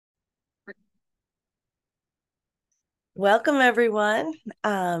Welcome, everyone.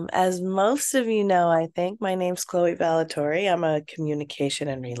 As most of you know, I think my name's Chloe Valatori. I'm a communication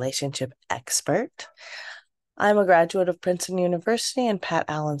and relationship expert. I'm a graduate of Princeton University and Pat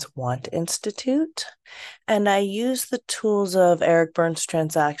Allen's Want Institute, and I use the tools of Eric Berne's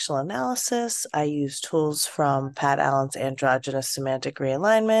transactional analysis. I use tools from Pat Allen's androgynous semantic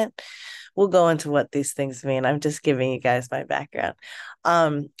realignment. We'll go into what these things mean. I'm just giving you guys my background.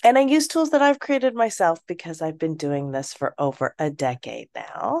 And I use tools that I've created myself because I've been doing this for over a decade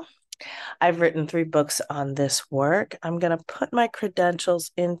now. I've written 3 books on this work. I'm going to put my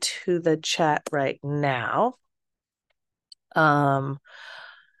credentials into the chat right now. Um,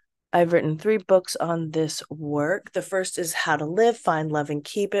 I've written 3 books on this work. The first is How to Live, Find Love, and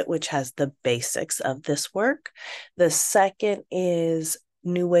Keep It, which has the basics of this work. The second is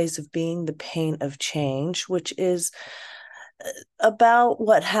New Ways of Being, The Pain of Change, which is about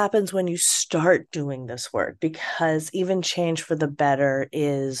what happens when you start doing this work, because even change for the better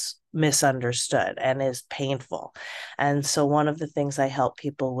is misunderstood and is painful. And so, one of the things I help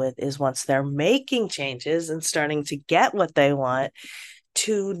people with is once they're making changes and starting to get what they want,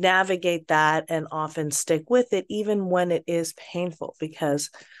 to navigate that and often stick with it, even when it is painful.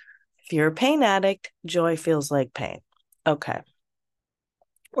 Because if you're a pain addict, joy feels like pain. Okay.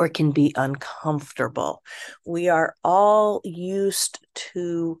 Or can be uncomfortable. We are all used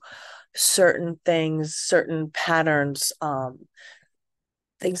to certain things, certain patterns,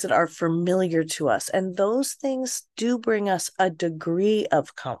 things that are familiar to us. And those things do bring us a degree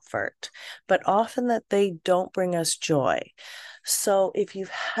of comfort, but often that they don't bring us joy. So if you've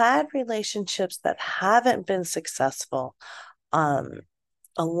had relationships that haven't been successful, um,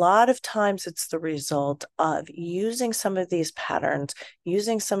 a lot of times it's the result of using some of these patterns,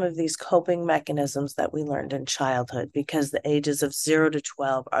 using some of these coping mechanisms that we learned in childhood, because the ages of 0 to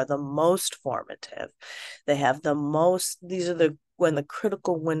 12 are the most formative. They have the most, these are the when the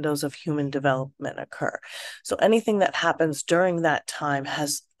critical windows of human development occur. So anything that happens during that time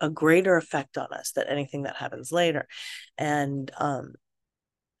has a greater effect on us than anything that happens later. And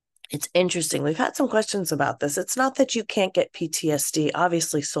it's interesting. We've had some questions about this. It's not that you can't get PTSD.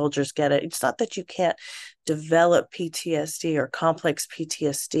 Obviously, soldiers get it. It's not that you can't develop PTSD or complex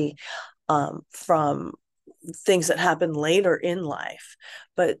PTSD from things that happen later in life.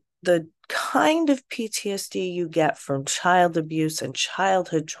 But the kind of PTSD you get from child abuse and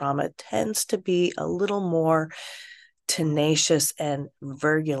childhood trauma tends to be a little more tenacious and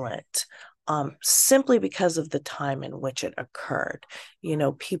virulent, simply because of the time in which it occurred. You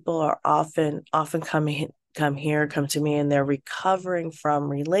know, people are often come to me, and they're recovering from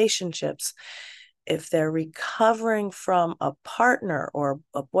relationships. If they're recovering from a partner or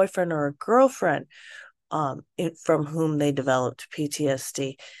a boyfriend or a girlfriend, from whom they developed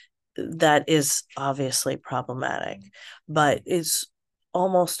PTSD, that is obviously problematic, but it's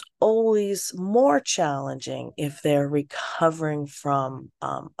almost always more challenging if they're recovering from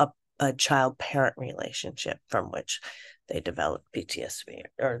a child parent relationship from which they developed PTSD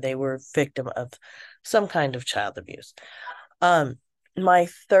or they were victim of some kind of child abuse. Um, my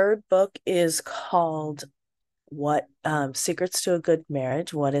third book is called What Secrets to a Good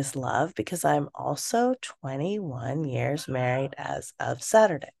Marriage, What is Love? Because I'm also 21 years married as of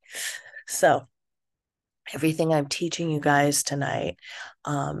Saturday. So everything I'm teaching you guys tonight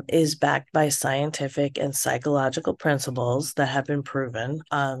is backed by scientific and psychological principles that have been proven.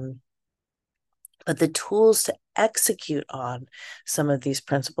 But the tools to execute on some of these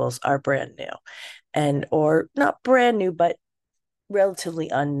principles are brand new, and or not brand new, but relatively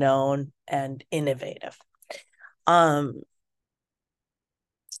unknown and innovative. Um,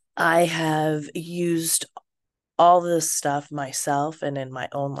 I have used all this stuff myself and in my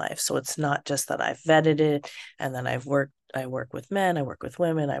own life. So it's not just that I've vetted it and then I work with men, I work with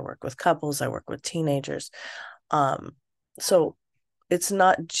women, I work with couples, I work with teenagers. So it's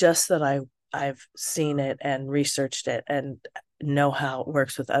not just that I've seen it and researched it and know how it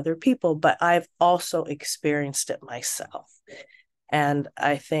works with other people, but I've also experienced it myself. And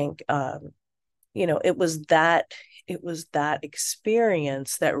I think it was that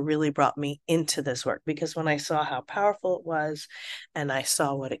experience that really brought me into this work, because when I saw how powerful it was and I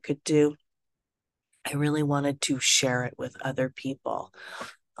saw what it could do, I really wanted to share it with other people.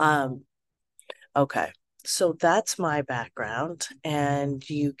 um okay, so that's my background, and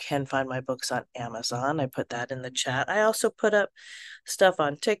you can find my books on Amazon. I put that in the chat. I also put up stuff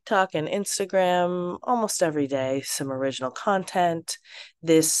on TikTok and Instagram almost every day, some original content.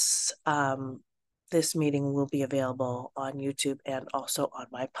 This meeting will be available on YouTube and also on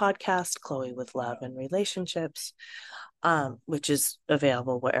my podcast, Chloe with Love and Relationships, which is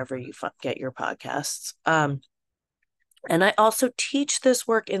available wherever you get your podcasts. And I also teach this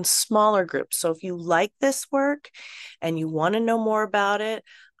work in smaller groups. So if you like this work and you want to know more about it,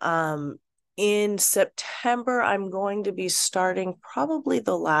 in September, I'm going to be starting probably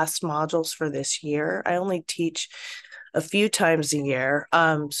the last modules for this year. I only teach a few times a year.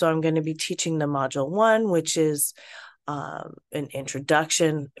 So I'm going to be teaching the module one, which is an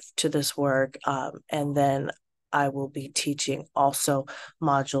introduction to this work. And then I will be teaching also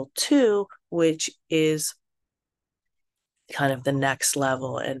module two, which is kind of the next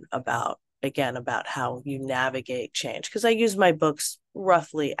level and about again about how you navigate change, because I use my books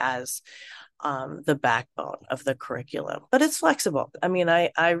roughly as the backbone of the curriculum, but it's flexible. I mean,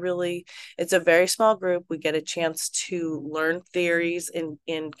 I really, it's a very small group. We get a chance to learn theories in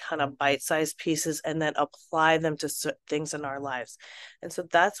kind of bite-sized pieces and then apply them to things in our lives. And so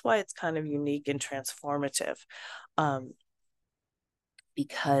that's why it's kind of unique and transformative, um,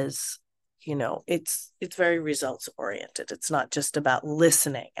 because it's very results oriented. It's not just about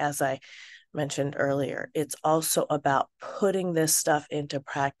listening, as I mentioned earlier. It's also about putting this stuff into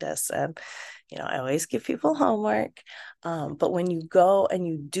practice. And I always give people homework, but when you go and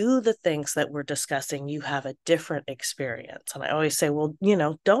you do the things that we're discussing, you have a different experience. And I always say, well,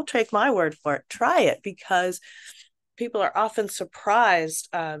 don't take my word for it, try it, because people are often surprised.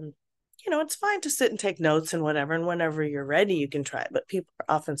 It's fine to sit and take notes and whatever, and whenever you're ready, you can try it. But people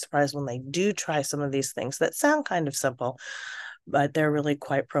are often surprised when they do try some of these things that sound kind of simple, but they're really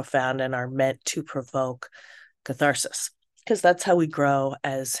quite profound and are meant to provoke catharsis, because that's how we grow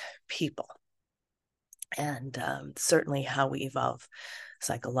as people, and certainly how we evolve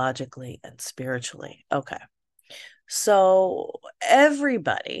psychologically and spiritually. Okay. So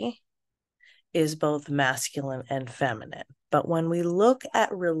everybody is both masculine and feminine. But when we look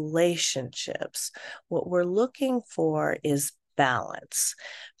at relationships, what we're looking for is balance.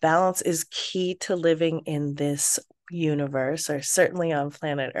 Balance is key to living in this universe, or certainly on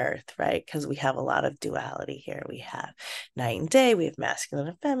planet Earth, right? Because we have a lot of duality here. We have night and day, we have masculine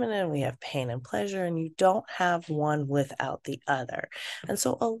and feminine, we have pain and pleasure, and you don't have one without the other. And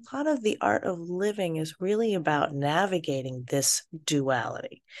so a lot of the art of living is really about navigating this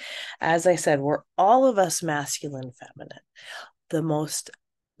duality. As I said, we're all of us masculine, feminine. The most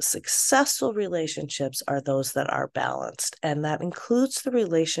successful relationships are those that are balanced, and that includes the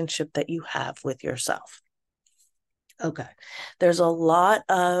relationship that you have with yourself. Okay. There's a lot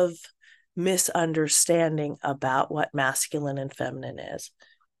of misunderstanding about what masculine and feminine is,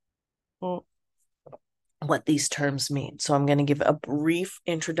 what these terms mean. So I'm going to give a brief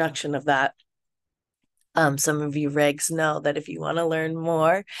introduction of that. Some of you regs know that if you want to learn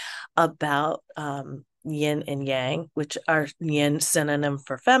more about yin and yang, which are yin synonym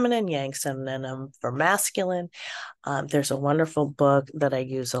for feminine, yang synonym for masculine, there's a wonderful book that I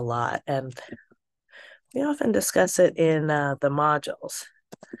use a lot, and we often discuss it in the modules.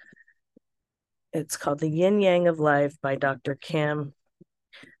 It's called The Yin Yang of Life by Dr. Kim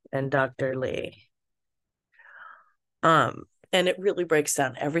and Dr. Lee. And it really breaks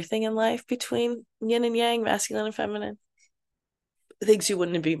down everything in life between yin and yang, masculine and feminine. Things you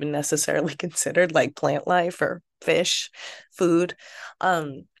wouldn't have even necessarily considered, like plant life or fish, food.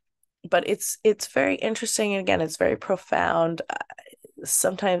 But it's very interesting. And again, it's very profound.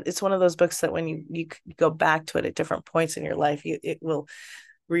 Sometimes it's one of those books that when you go back to it at different points in your life, it will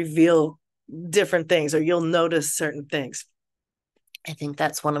reveal different things, or you'll notice certain things. I think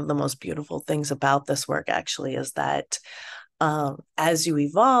that's one of the most beautiful things about this work, actually, is that as you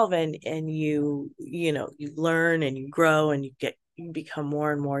evolve and you learn and you grow and you become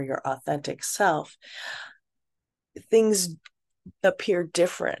more and more your authentic self, things appear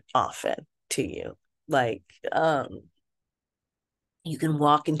different often to you. Like you can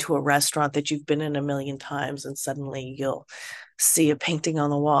walk into a restaurant that you've been in a million times, and suddenly you'll see a painting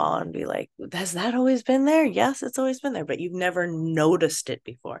on the wall and be like, has that always been there? Yes, it's always been there, but you've never noticed it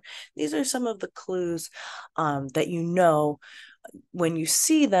before. These are some of the clues that when you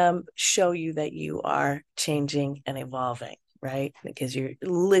see them, show you that you are changing and evolving, right? Because you're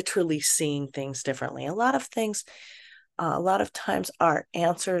literally seeing things differently. A lot of times our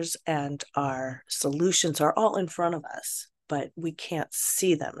answers and our solutions are all in front of us, but we can't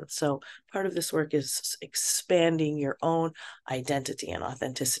see them. So part of this work is expanding your own identity and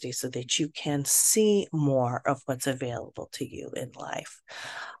authenticity so that you can see more of what's available to you in life.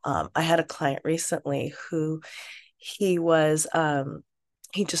 I had a client recently who he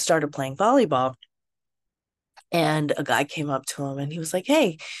just started playing volleyball, and a guy came up to him and he was like,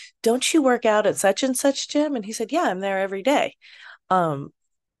 hey, don't you work out at such and such gym? And he said, yeah, I'm there every day. um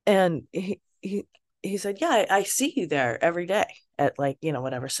and he said, yeah, I see you there every day at, like,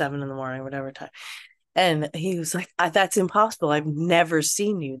 whatever, 7 in the morning, whatever time. And he was like, that's impossible. I've never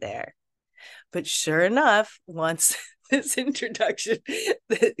seen you there. But sure enough, once this introduction,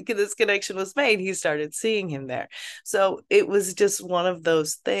 this connection was made, he started seeing him there. So it was just one of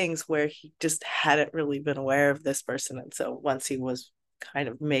those things where he just hadn't really been aware of this person. And so once he was kind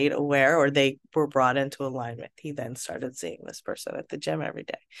of made aware, or they were brought into alignment, he then started seeing this person at the gym every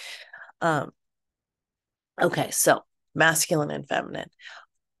day. Um, okay, so masculine and feminine.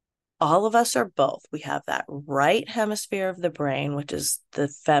 All of us are both. We have that right hemisphere of the brain, which is the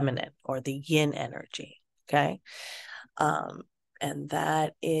feminine or the yin energy. Okay. Um, and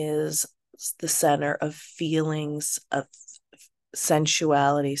that is the center of feelings, of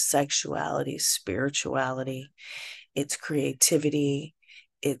sensuality, sexuality, spirituality. It's creativity.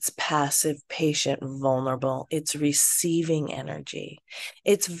 It's passive, patient, vulnerable. It's receiving energy.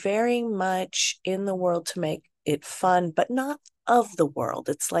 It's very much in the world to make it fun, but not of the world.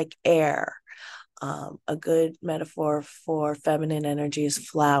 It's like air. A good metaphor for feminine energy is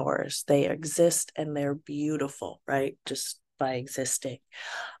flowers. They exist and they're beautiful, right? Just by existing.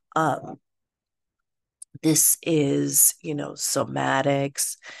 Um, this is,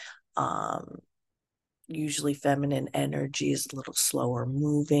 somatics. Um, Usually, feminine energy is a little slower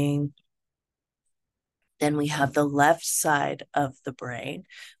moving. Then we have the left side of the brain,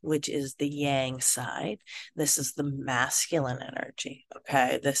 which is the yang side. This is the masculine energy.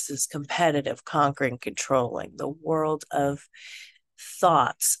 Okay. This is competitive, conquering, controlling, the world of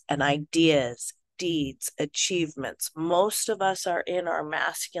thoughts and ideas, deeds, achievements. Most of us are in our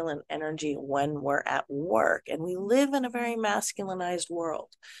masculine energy when we're at work, and we live in a very masculinized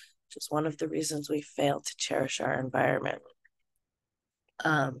world, which is one of the reasons we fail to cherish our environment,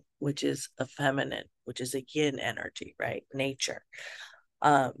 which is a feminine, which is a yin energy, right? Nature.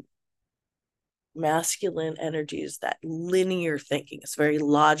 Um, Masculine energy is that linear thinking. It's very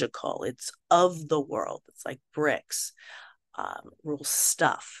logical. It's of the world. It's like bricks, real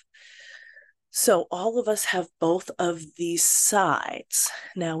stuff. So all of us have both of these sides.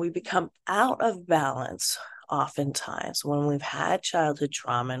 Now we become out of balance oftentimes when we've had childhood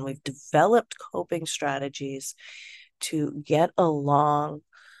trauma and we've developed coping strategies to get along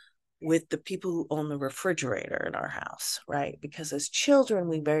with the people who own the refrigerator in our house, right? Because as children,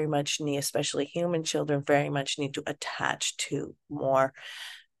 we very much need, especially human children, very much need to attach to more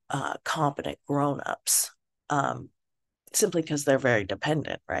competent grown-ups, simply because they're very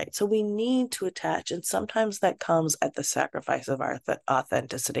dependent, right? So we need to attach, and sometimes that comes at the sacrifice of our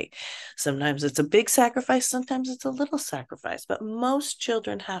authenticity. Sometimes it's a big sacrifice, sometimes it's a little sacrifice, but most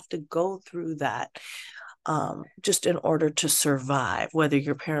children have to go through that just in order to survive, whether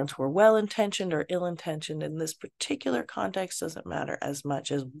your parents were well-intentioned or ill-intentioned. In this particular context, doesn't matter as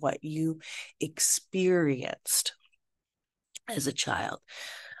much as what you experienced as a child.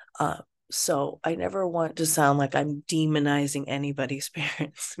 Uh, so I never want to sound like I'm demonizing anybody's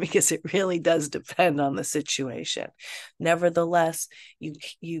parents, because it really does depend on the situation. Nevertheless,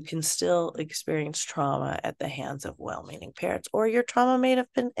 you can still experience trauma at the hands of well-meaning parents, or your trauma may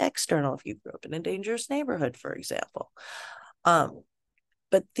have been external if you grew up in a dangerous neighborhood, for example.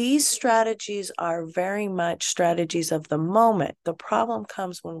 But these strategies are very much strategies of the moment. The problem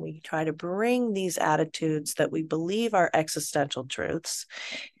comes when we try to bring these attitudes that we believe are existential truths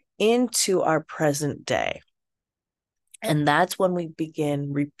into our present day. And that's when we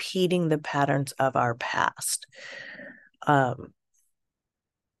begin repeating the patterns of our past. And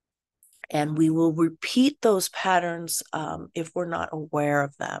we will repeat those patterns if we're not aware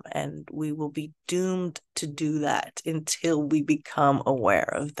of them. And we will be doomed to do that until we become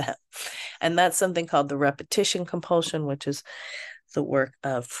aware of them. And that's something called the repetition compulsion, which is the work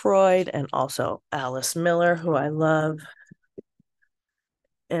of Freud and also Alice Miller, who I love.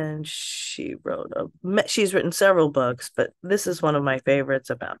 And she's written several books, but this is one of my favorites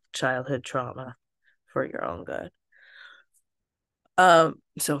about childhood trauma for your own good.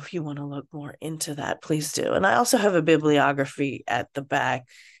 So if you want to look more into that, please do. And I also have a bibliography at the back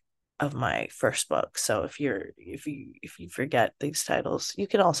of my first book. So if you forget these titles, you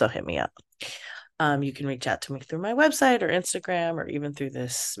can also hit me up. You can reach out to me through my website or Instagram, or even through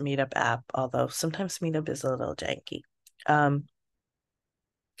this Meetup app, although sometimes Meetup is a little janky.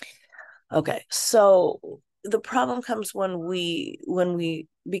 Okay, so the problem comes when we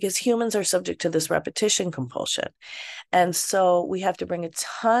because humans are subject to this repetition compulsion. And so we have to bring a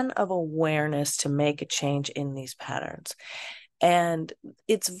ton of awareness to make a change in these patterns. And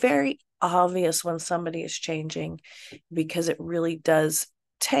it's very obvious when somebody is changing, because it really does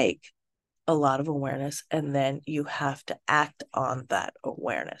take a lot of awareness, and then you have to act on that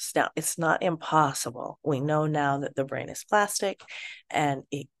awareness. Now, it's not impossible. We know now that the brain is plastic and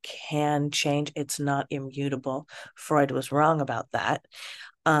it can change. It's not immutable. Freud was wrong about that.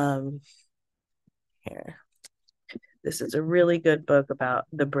 Here, this is a really good book about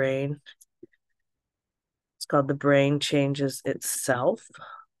the brain. It's called The Brain Changes Itself,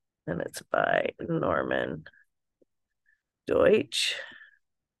 and it's by Norman Deutsch.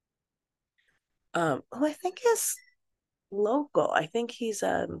 Who I think is local. I think he's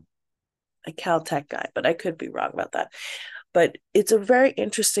a Caltech guy, but I could be wrong about that. But it's a very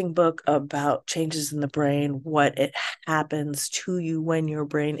interesting book about changes in the brain, what it happens to you when your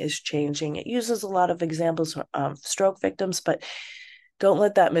brain is changing. It uses a lot of examples of stroke victims, but don't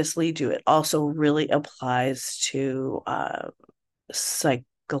let that mislead you. It also really applies to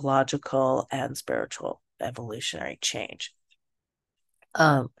psychological and spiritual evolutionary change.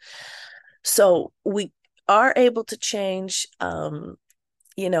 So we are able to change.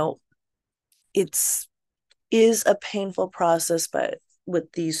 You know, it's is a painful process, but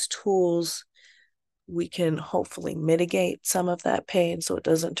with these tools, we can hopefully mitigate some of that pain so it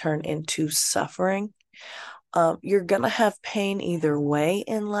doesn't turn into suffering. You're going to have pain either way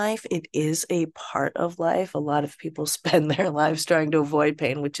in life. It is a part of life. A lot of people spend their lives trying to avoid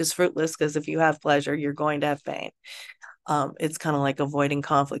pain, which is fruitless because if you have pleasure, you're going to have pain. It's kind of like avoiding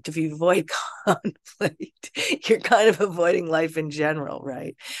conflict. If you avoid conflict, you're kind of avoiding life in general,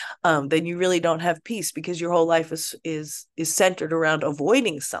 right? Then you really don't have peace because your whole life is centered around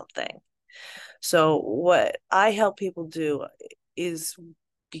avoiding something. So what I help people do is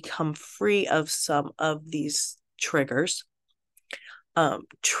become free of some of these triggers.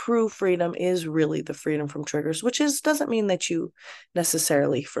 True freedom is really the freedom from triggers, which is doesn't mean that you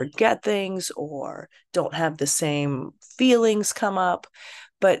necessarily forget things or don't have the same feelings come up,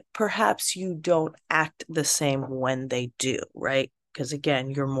 but perhaps you don't act the same when they do, right? Because again,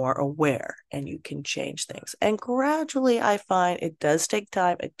 you're more aware and you can change things. And gradually, I find it does take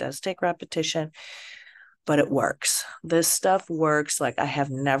time, it does take repetition, but it works. This stuff works like I have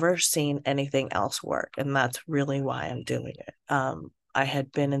never seen anything else work. And that's really why I'm doing it. I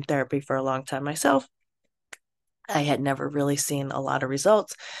had been in therapy for a long time myself. I had never really seen a lot of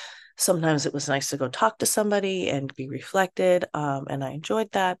results. Sometimes it was nice to go talk to somebody and be reflected, and I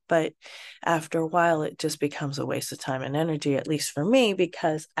enjoyed that. But after a while, it just becomes a waste of time and energy, at least for me,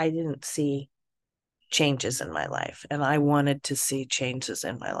 because I didn't see changes in my life and I wanted to see changes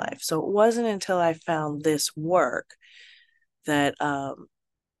in my life. So it wasn't until I found this work that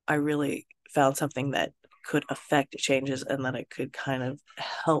I really found something that could affect changes and that it could kind of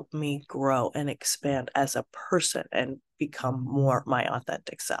help me grow and expand as a person and become more my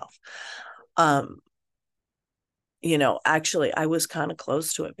authentic self. Um, actually I was kind of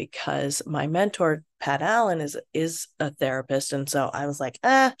close to it because my mentor, Pat Allen, is a therapist. And so I was like,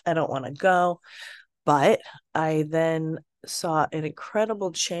 I don't want to go. But I then saw an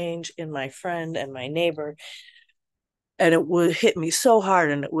incredible change in my friend and my neighbor, and it would hit me so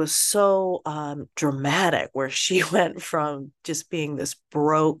hard, and it was so dramatic, where she went from just being this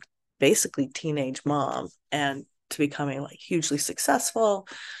broke, basically teenage mom, and to becoming like hugely successful,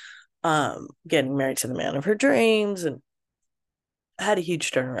 getting married to the man of her dreams, and had a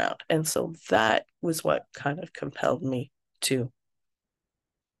huge turnaround. And so that was what kind of compelled me to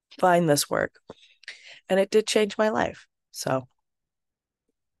find this work, and it did change my life. So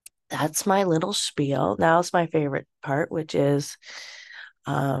that's my little spiel. Now it's my favorite part, which is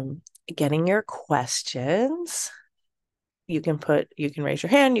um, getting your questions. You can raise your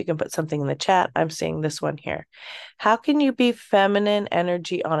hand, you can put something in the chat. I'm seeing this one here. How can you be feminine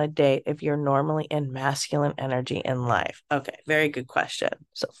energy on a date if you're normally in masculine energy in life? Okay, very good question.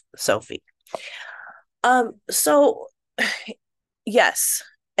 So, Sophie. So yes.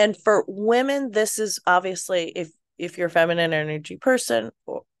 And for women, this is obviously if you're a feminine energy person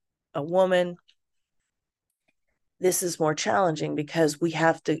or a woman, this is more challenging because we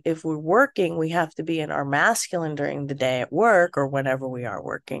have to, if we're working, we have to be in our masculine during the day at work or whenever we are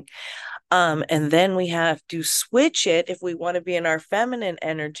working. And then we have to switch it if we want to be in our feminine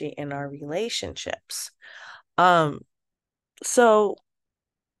energy in our relationships. So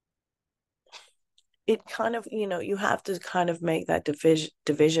it kind of, you have to kind of make that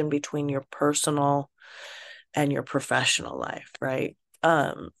division between your personal and your professional life, right?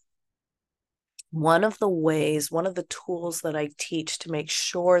 One of the tools that I teach to make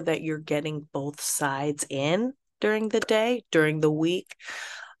sure that you're getting both sides in during the day, during the week,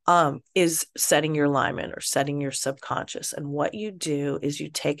 is setting your alignment or setting your subconscious. And what you do is you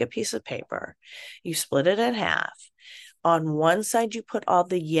take a piece of paper, you split it in half, on one side, you put all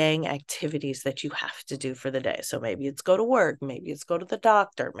the yang activities that you have to do for the day. So maybe it's go to work, maybe it's go to the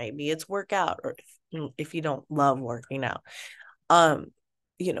doctor, maybe it's work out, or if you don't love working out, um,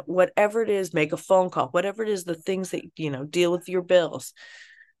 whatever it is, make a phone call, whatever it is, the things that, deal with your bills.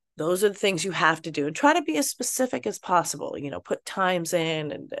 Those are the things you have to do, and try to be as specific as possible, put times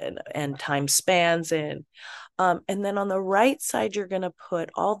in and time spans in. And then on the right side, you're going to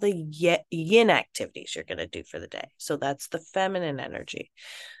put all the yin activities you're going to do for the day. So that's the feminine energy.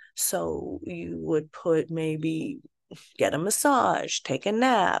 So you would put maybe get a massage, take a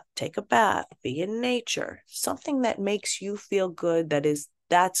nap, take a bath, be in nature, something that makes you feel good.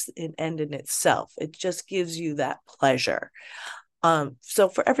 That's an end in itself. It just gives you that pleasure. So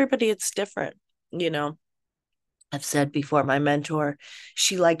for everybody, it's different. You know, I've said before, my mentor,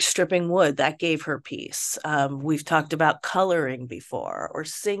 she liked stripping wood. That gave her peace. We've talked about coloring before or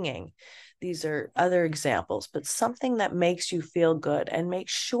singing. These are other examples, but something that makes you feel good, and make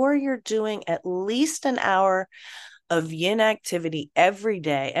sure you're doing at least an hour of yin activity every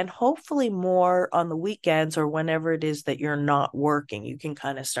day, and hopefully more on the weekends or whenever it is that you're not working. You can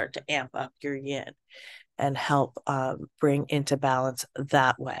kind of start to amp up your yin and help bring into balance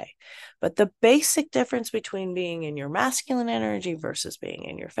that way. But the basic difference between being in your masculine energy versus being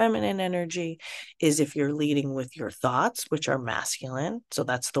in your feminine energy is if you're leading with your thoughts, which are masculine, so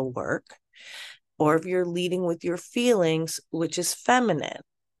that's the work, or if you're leading with your feelings, which is feminine,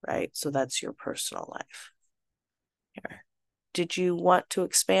 right? So that's your personal life. Here. Did you want to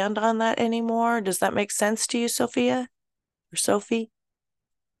expand on that anymore? Does that make sense to you, Sophia or Sophie?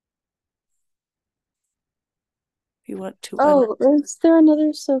 If you want to Oh, is there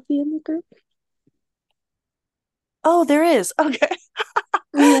another Sophie in the group? Oh, there is. Okay.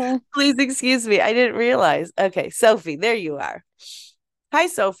 Yeah. Please excuse me. I didn't realize. Okay, Sophie, there you are. Hi,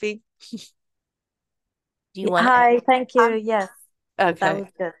 Sophie. Do you want to? Hi, thank you. Yes, that Okay. was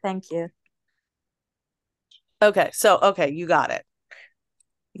good. Thank you. Okay. So, okay, you got it.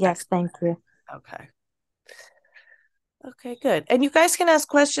 Yes, Excellent. thank you. Okay. Okay, good. And you guys can ask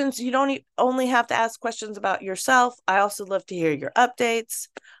questions. You don't only have to ask questions about yourself. I also love to hear your updates.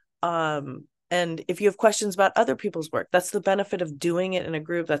 And if you have questions about other people's work, that's the benefit of doing it in a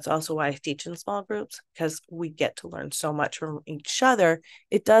group. That's also why I teach in small groups, because we get to learn so much from each other.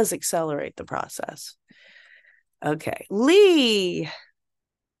 It does accelerate the process. Okay. Lee.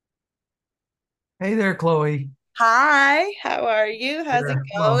 Hey there, Chloe. Hi. How are you? How's it There.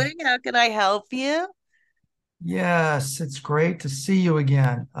 Well, going? How can I help you? yes, it's great to see you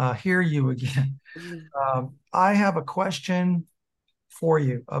again, hear you again. I have a question for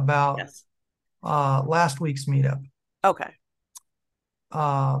you about Yes. last week's meetup. Okay.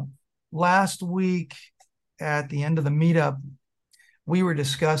 Uh, Last week, at the end of the meetup, we were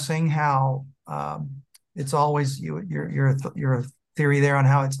discussing how it's always your theory there on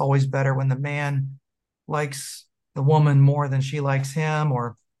how it's always better when the man likes the woman more than she likes him,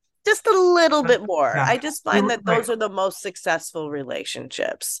 or Just a little bit more. yeah, I just find that right. those are the most successful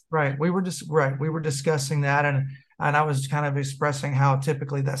relationships. Right. We were discussing that, and I was kind of expressing how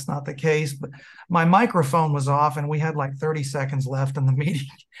typically that's not the case, but my microphone was off and we had like 30 seconds left in the meeting.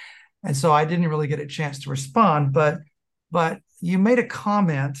 And so I didn't really get a chance to respond, but you made a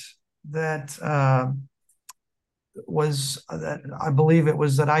comment that was that I believe it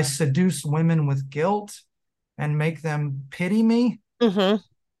was that I seduce women with guilt and make them pity me. Mm-hmm.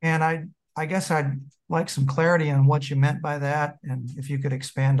 And I guess I'd like some clarity on what you meant by that, and if you could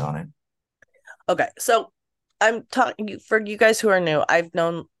expand on it. Okay. So I'm talking for you guys who are new. I've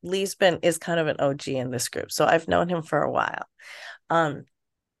known Lee's been is kind of an OG in this group. So I've known him for a while. Um,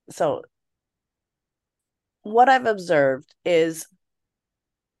 so what I've observed is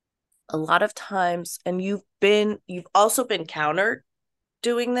a lot of times, and you've also been countered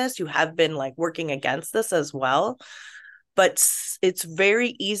doing this. You have been like working against this as well. But it's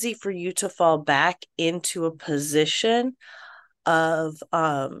very easy for you to fall back into a position of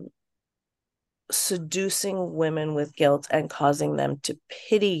seducing women with guilt and causing them to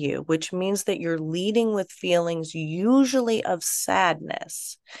pity you, which means that you're leading with feelings usually of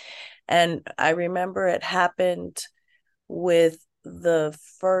sadness. And I remember it happened with the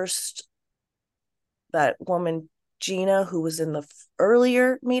first, that woman, Gina, who was in the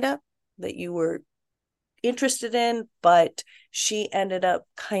earlier meetup that you were interested in, but she ended up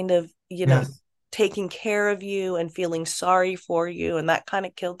kind of, Yes. taking care of you and feeling sorry for you. And that kind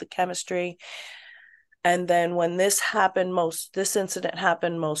of killed the chemistry. And then when this incident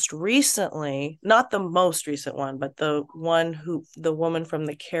happened most recently, not the most recent one, but the woman from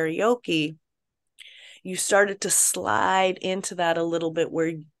the karaoke, you started to slide into that a little bit,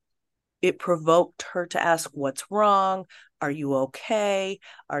 where it provoked her to ask, what's wrong? Are you okay?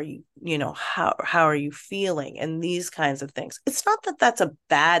 Are you, how are you feeling? And these kinds of things. It's not that that's a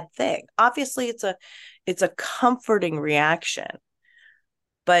bad thing. Obviously, it's a comforting reaction,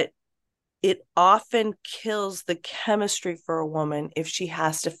 but it often kills the chemistry for a woman if she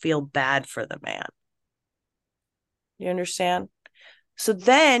has to feel bad for the man. You understand? So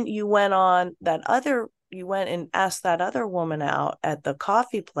then you went and asked that other woman out at the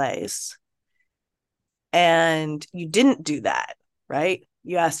coffee place, and you didn't do that, right?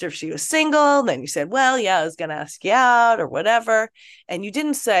 You asked her if she was single, then you said, well, yeah, I was going to ask you out or whatever. And you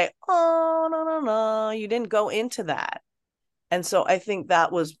didn't say, oh, no, no, no. You didn't go into that. And so I think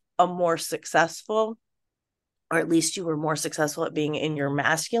that was a more successful, or at least you were more successful at being in your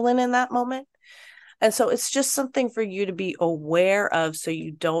masculine in that moment. And so it's just something for you to be aware of so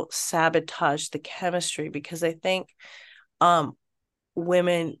you don't sabotage the chemistry, because I think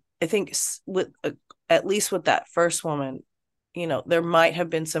women, I think with at least with that first woman, there might have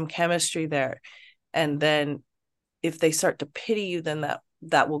been some chemistry there. And then if they start to pity you, then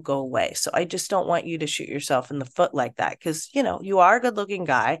that will go away. So I just don't want you to shoot yourself in the foot like that, because you are a good looking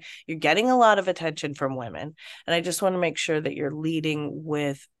guy, you're getting a lot of attention from women, and I just want to make sure that you're leading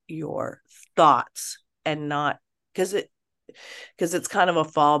with your thoughts and not, because it's kind of a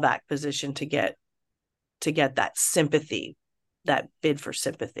fallback position to get that sympathy, that bid for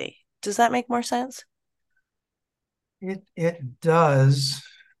sympathy. Does that make more sense? It does.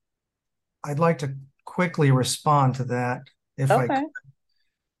 I'd like to quickly respond to that if I could.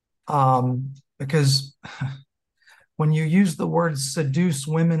 Because when you use the word seduce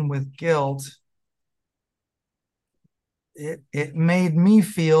women with guilt, it made me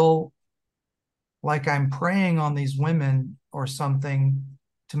feel like I'm preying on these women or something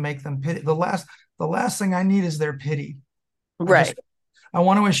to make them pity. The last thing I need is their pity. Right. I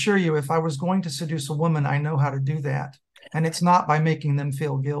want to assure you, if I was going to seduce a woman, I know how to do that. And it's not by making them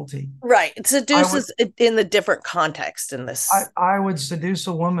feel guilty. Right. It seduces in the different context in this. I would seduce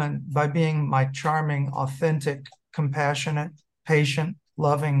a woman by being my charming, authentic, compassionate, patient,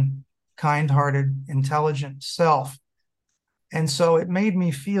 loving, kind-hearted, intelligent self. And so it made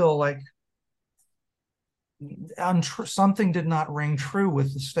me feel like something did not ring true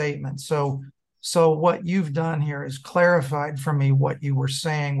with the statement. So what you've done here is clarified for me what you were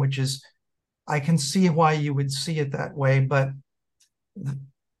saying, which is, I can see why you would see it that way, but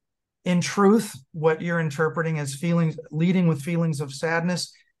in truth, what you're interpreting as feelings, leading with feelings of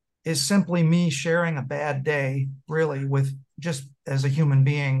sadness, is simply me sharing a bad day, really, with just as a human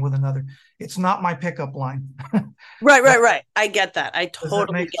being with another. It's not my pickup line. Right. I get that. I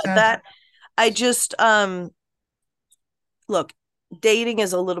totally get that. I just, look, dating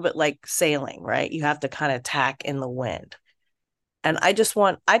is a little bit like sailing, right? You have to kind of tack in the wind. And I just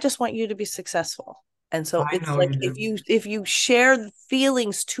want you to be successful. And so it's like, if you share the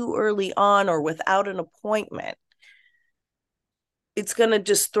feelings too early on or without an appointment, it's going to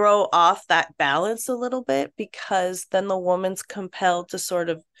just throw off that balance a little bit, because then the woman's compelled to sort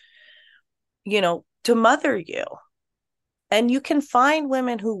of, to mother you. And you can find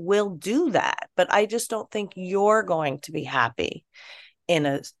women who will do that, but I just don't think you're going to be happy in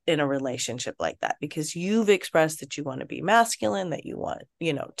a relationship like that, because you've expressed that you want to be masculine, that you want,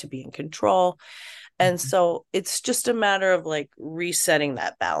 to be in control. And so it's just a matter of like resetting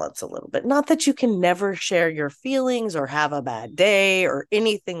that balance a little bit. Not that you can never share your feelings or have a bad day or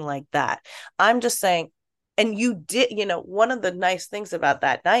anything like that. I'm just saying, and you did, one of the nice things about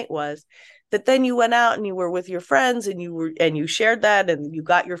that night was that then you went out and you were with your friends and you shared that and you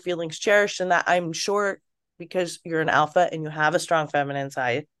got your feelings cherished. And that, I'm sure, because you're an alpha and you have a strong feminine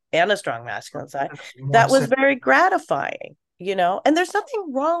side and a strong masculine side, that was very gratifying, and there's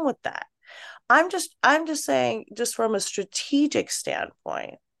nothing wrong with that. I'm just saying, just from a strategic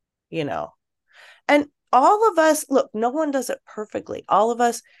standpoint, and all of us, look, no one does it perfectly. All of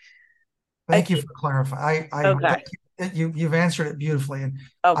us. Thank you for clarifying. Okay. You've answered it beautifully, and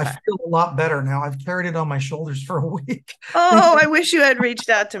I feel a lot better now. I've carried it on my shoulders for a week. Oh, I wish you had reached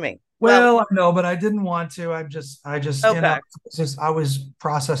out to me. Well, no, but I didn't want to. I just, I was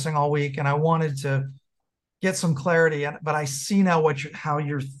processing all week, and I wanted to get some clarity. But I see now how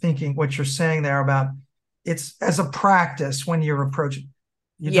you're thinking, what you're saying there about it's as a practice when you're approaching.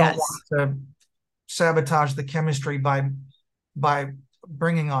 You don't want to sabotage the chemistry by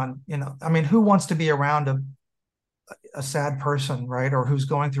bringing on, I mean, who wants to be around a sad person, right? Or who's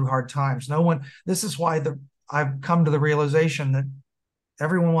going through hard times? No one. This is why I've come to the realization that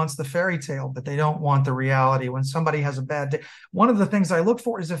everyone wants the fairy tale, but they don't want the reality. When somebody has a bad day, one of the things I look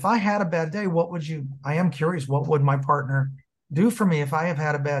for is, if I had a bad day, I am curious, what would my partner do for me if I have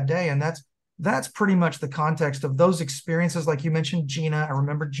had a bad day. And that's pretty much the context of those experiences. Like you mentioned, Gina. I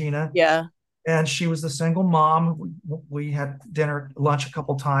remember Gina. Yeah. And she was the single mom. We had dinner, lunch a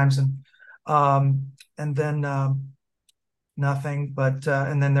couple times, and then nothing. But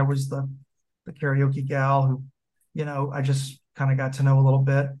and then there was the karaoke gal who, I just kind of got to know a little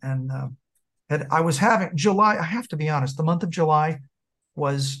bit. And I was having July. I have to be honest. The month of July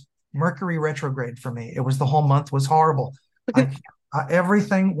was Mercury retrograde for me. It was the whole month was horrible.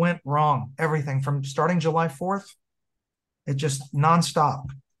 Everything went wrong. Everything from starting July 4th, it just nonstop.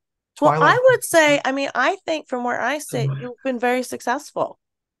 Well, Twilight. I would say, I mean, I think from where I sit, you've been very successful.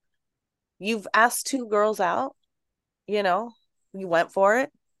 You've asked two girls out, you went for it.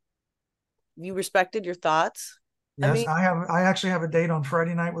 You respected your thoughts. I Yes, mean, I actually have a date on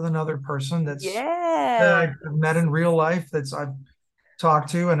Friday night with another person that yeah. I've met in real life I've talked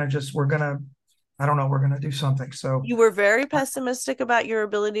to, and I don't know, we're gonna do something. So You were very pessimistic about your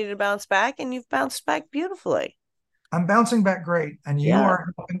ability to bounce back, and you've bounced back beautifully. I'm bouncing back great, and you Yeah.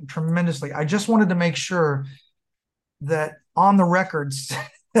 are helping tremendously. I just wanted to make sure that on the records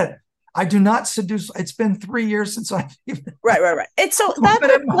that I do not seduce. It's been 3 years since I've even Right. It's so that's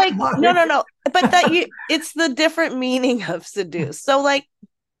been in my like, no, life. no, no. But it's the different meaning of seduce. So, like,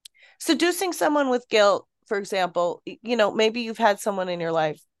 seducing someone with guilt, for example, maybe you've had someone in your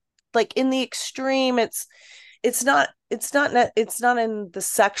life, like in the extreme, it's not in the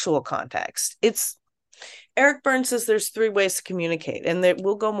sexual context. It's Eric Byrne says there's three ways to communicate, and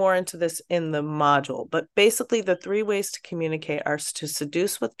we'll go more into this in the module. But basically, the three ways to communicate are to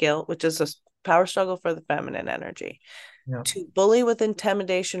seduce with guilt, which is a power struggle for the feminine energy, Yeah. to bully with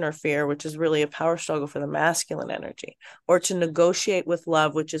intimidation or fear, which is really a power struggle for the masculine energy, or to negotiate with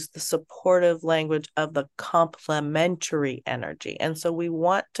love, which is the supportive language of the complementary energy. And so we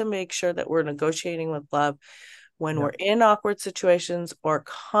want to make sure that we're negotiating with love when Yeah. we're in awkward situations or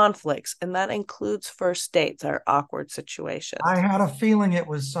conflicts, and that includes first dates, are awkward situations. I had a feeling it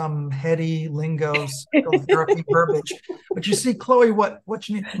was some heady lingo, psychotherapy verbiage. But you see, Chloe, what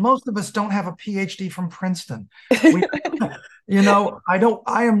you need, most of us don't have a PhD from Princeton. We, I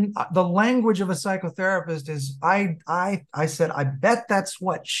am the language of a psychotherapist is I said, I bet that's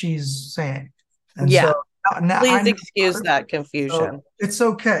what she's saying. And Yeah. so now Please I know, excuse that so confusion. it's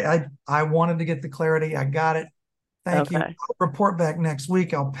okay. I wanted to get the clarity. I got it. Thank you. Okay. I'll report back next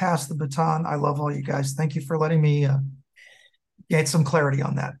week. I'll pass the baton. I love all you guys. Thank you for letting me get some clarity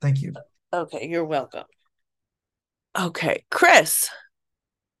on that. Thank you. Okay, you're welcome. Okay, Chris.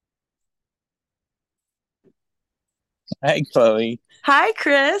 Hi, Chloe. Hi,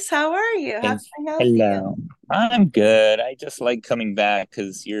 Chris. How are you? How Hey, can I help you? hello. I'm good. I just like coming back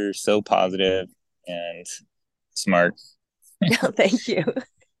because you're so positive and smart. Thank you.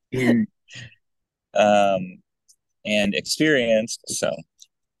 You're, um, and experienced. So,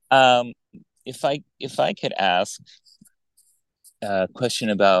 um, if I could ask a question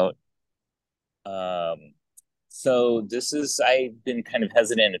about, um, so this is I've been kind of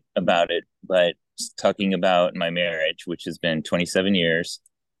hesitant about it, but talking about my marriage, which has been 27 years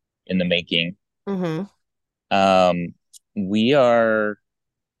in the making. Mm-hmm. Um, we are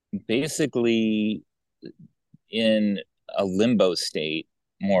basically in a limbo state,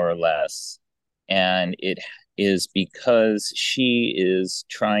 more or less. And it is because she is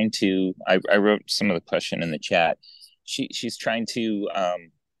trying to, I wrote some of the question in the chat. She's trying to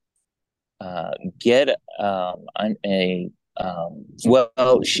get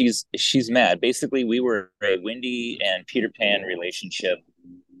well, she's mad. Basically, we were a Wendy and Peter Pan relationship.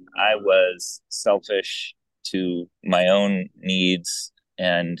 I was selfish to my own needs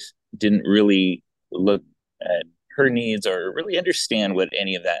and didn't really look at her needs or really understand what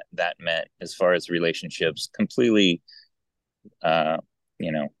any of that meant as far as relationships. Completely, uh,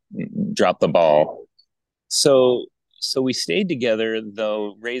 you know, drop the ball. So so we stayed together,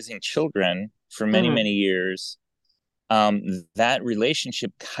 though raising children for many Mm-hmm. many years. That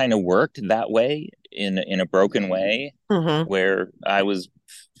relationship kind of worked that way in a broken way, Mm-hmm. where I was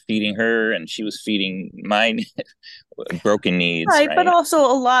feeding her and she was feeding my broken needs, Right, but right? also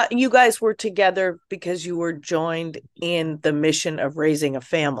a lot, you guys were together because you were joined in the mission of raising a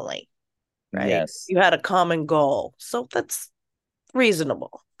family, right? Yes. You had a common goal. So that's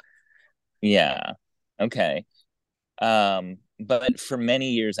reasonable. Yeah. Okay. But for many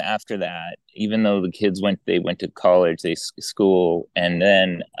years after that, even though the kids went to college, school, and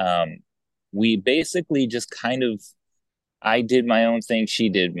then we basically just kind of, I did my own thing, she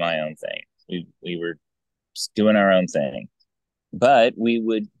did my own thing. We were just doing our own thing, but we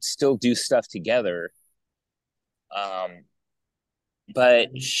would still do stuff together. Um,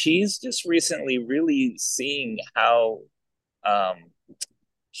 but she's just recently really seeing how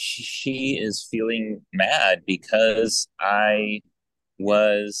she is feeling mad because I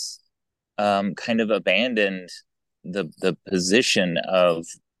was kind of abandoned the position of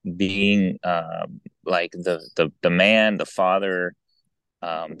being like the man, the father,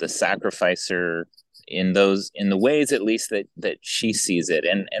 the sacrificer in the ways at least that she sees it,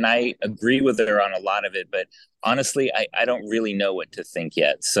 and I agree with her on a lot of it, but honestly I don't really know what to think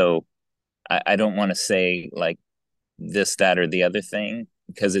yet, so I don't want to say like this, that, or the other thing,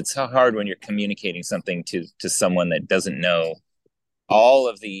 because it's so hard when you're communicating something to someone that doesn't know all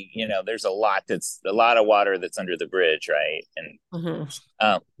of the, there's a lot of water that's under the bridge, right? And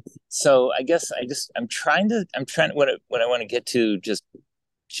Mm-hmm. so I guess I'm trying to what I want to get to, just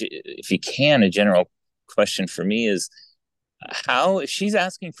if you can, a general question for me is how, if she's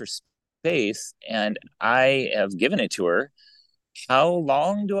asking for space and I have given it to her, how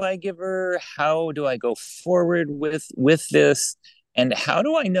long do I give her? How do I go forward with this? And how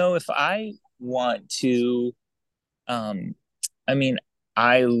do I know if I want to, um I mean,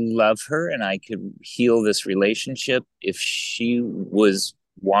 I love her and I could heal this relationship if she was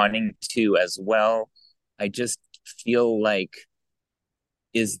wanting to as well. I just feel like,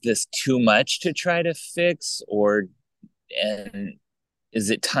 is this too much to try to fix, or and is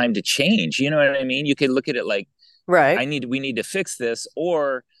it time to change? You know what I mean? You could look at it like, Right. we need to fix this,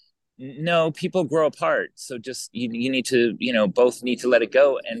 or no, people grow apart, so just you need to, both need to let it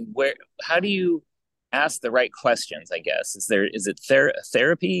go. And where, how do you ask the right questions, I guess? Is it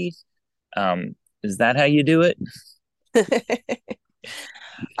therapy? Is that how you do it?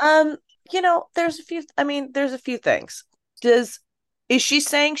 um, there's a few things. Does Is she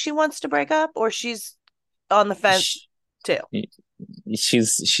saying she wants to break up, or she's on the fence She, too?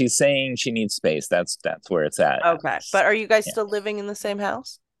 she's saying she needs space. That's where it's at. Okay. But are you guys Yeah. still living in the same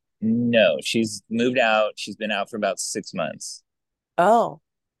house? No, she's moved out. She's been out for about 6 months. Oh,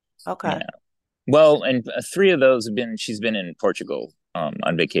 okay. Yeah. Well, and three of those have been, she's been in Portugal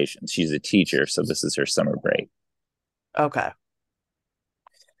on vacation. She's a teacher, so this is her summer break. Okay.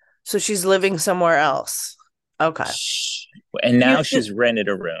 So she's living somewhere else. Okay. And You now she's rented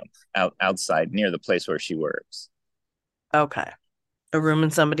a room outside near the place where she works. Okay. A room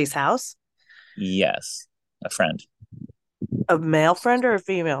in somebody's house? Yes, a friend. A male friend or a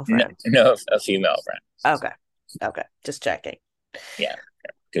female No, friend? no, a female friend. Okay. Okay. Just checking. Yeah,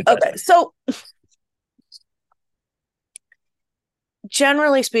 good Okay. friend. So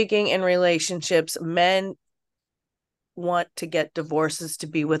generally speaking, in relationships, men want to get divorces to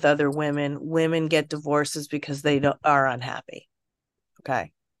be with other women. Women get divorces because they are unhappy.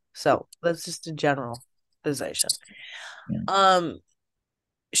 Okay. So that's just a general position. Yeah.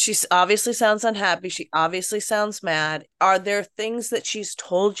 She obviously sounds unhappy. She obviously sounds mad. Are there things that she's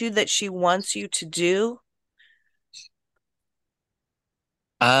told you that she wants you to do?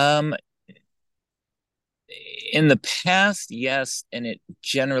 Um, in the past, yes, and it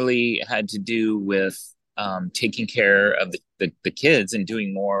generally had to do with taking care of the kids and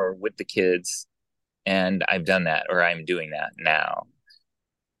doing more with the kids. And I've done that, or I'm doing that now.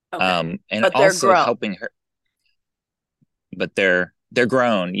 Okay. And But they're also grown. helping her, but they're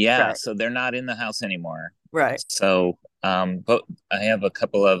grown, yeah. Right. So they're not in the house anymore. Right. So, but I have a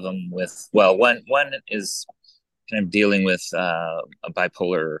couple of them with, well, one is kind of dealing with a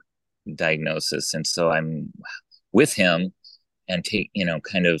bipolar diagnosis, and so I'm with him and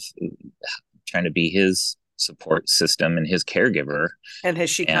kind of trying to be his support system and his caregiver. And has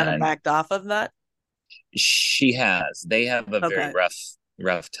she kind of And backed off of that? she has. They have a very Okay.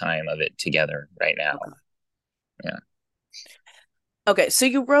 rough time of it together right now. Okay. Yeah. Okay, so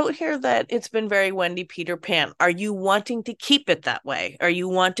you wrote here that it's been very Wendy Peter Pan. Are you wanting to keep it that way? Are you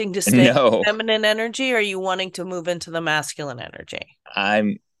wanting to stay No, feminine energy? Or are you wanting to move into the masculine energy?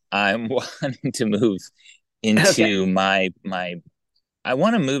 I'm wanting to move Okay. into my I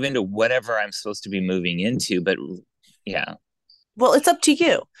want to move into whatever I'm supposed to be moving into, but yeah. Well, it's up to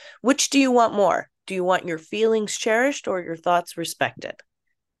you. Which do you want more? Do you want your feelings cherished or your thoughts respected?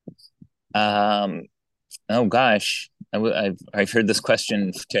 Um, oh gosh, I've heard this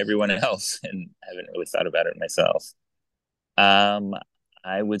question to everyone else, and I haven't really thought about it myself. Um,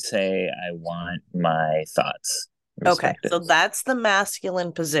 I would say I want my thoughts Okay, respected. so that's the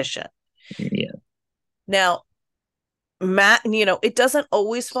masculine position. Yeah. Now, Matt, it doesn't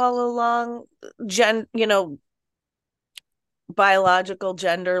always follow along biological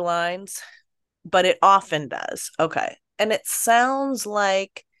gender lines, but it often does. Okay. And it sounds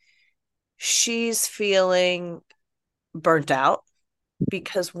like she's feeling burnt out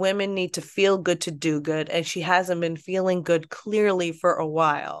because women need to feel good to do good. And she hasn't been feeling good clearly for a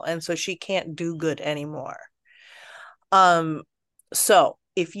while. And so she can't do good anymore. So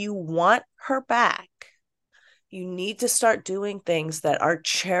if you want her back, you need to start doing things that are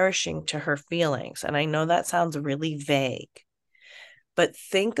cherishing to her feelings. And I know that sounds really vague, but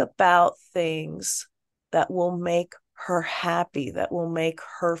think about things that will make her happy, that will make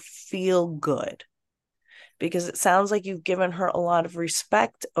her feel good. Because it sounds like you've given her a lot of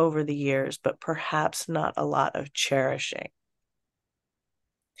respect over the years, but perhaps not a lot of cherishing.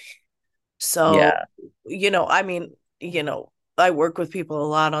 So, Yeah. I mean, I work with people a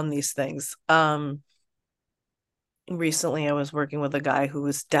lot on these things. Recently I was working with a guy who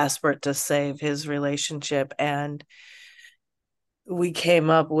was desperate to save his relationship, and we came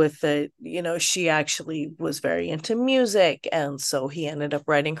up with it. She actually was very into music, and so he ended up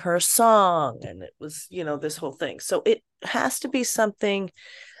writing her a song, and it was, this whole thing. So it has to be something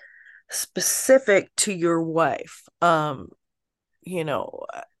specific to your wife. You know,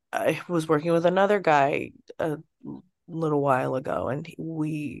 I was working with another guy a little while ago, and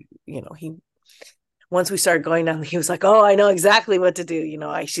he once we started going down, he was like, "Oh, I know exactly what to do.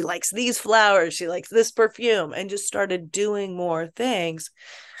 She likes these flowers, she likes this perfume," and just started doing more things.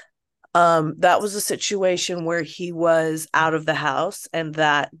 That was a situation where he was out of the house, and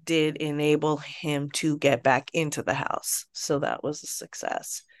that did enable him to get back into the house. So that was a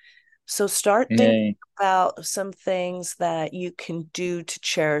success. So start thinking Yay. about some things that you can do to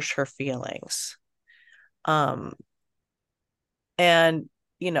cherish her feelings. Um, and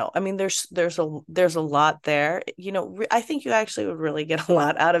I mean, there's a lot there. I think you actually would really get a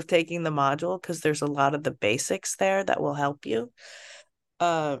lot out of taking the module, because there's a lot of the basics there that will help you.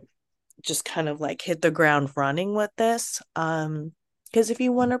 Uh, just kind of like hit the ground running with this. Because if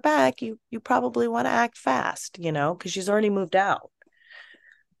you want her back, you probably want to act fast, because she's already moved out.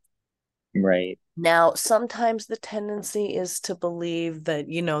 Right. Now, sometimes the tendency is to believe that,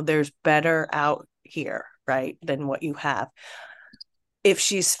 there's better out here, right, than what you have. If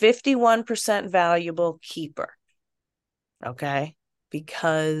she's 51% valuable, keep her. Okay.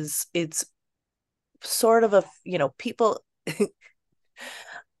 Because it's sort of people,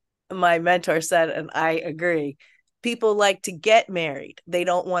 my mentor said, and I agree, people like to get married. They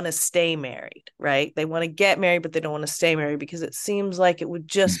don't want to stay married, right? They want to get married, but they don't want to stay married, because it seems like it would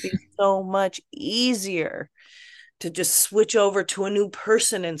just be so much easier to just switch over to a new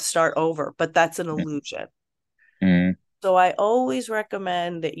person and start over. But that's an illusion. Mm. So I always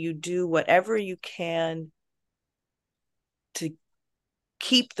recommend that you do whatever you can to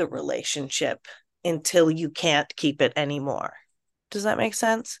keep the relationship until you can't keep it anymore. Does that make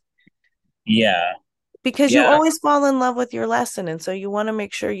sense? Yeah. Because you Yeah. always fall in love with your lesson. And so you want to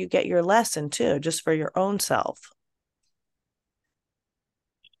make sure you get your lesson too, just for your own self.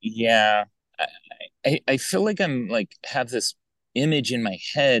 Yeah. I feel like I'm like have this image in my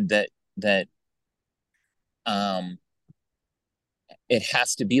head that um it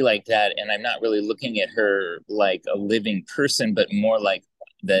has to be like that, and I'm not really looking at her like a living person, but more like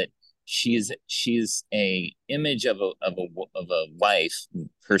that she's a image of a wife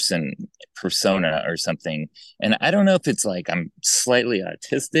person persona or something. And I don't know if it's like I'm slightly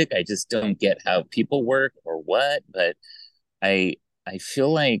autistic, I just don't get how people work or what, but I I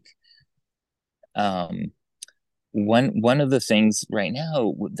feel like um one of the things right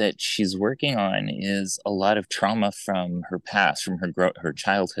now that she's working on is a lot of trauma from her past, from her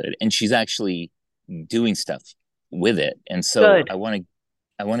childhood, and she's actually doing stuff with it. And so Good. I want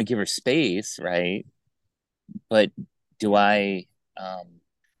to give her space, right? But do I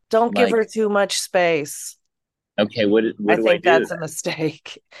Don't give her like too much space. okay, I what do I think do that's a then?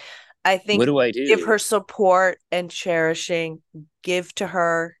 mistake. I What think do I give do? her support and cherishing, give to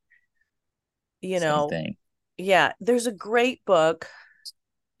her, you Same know, thing. yeah, there's a great book.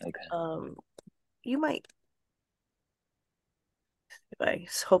 Okay. Um, you might, if I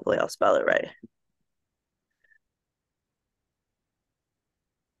hopefully I'll spell it right.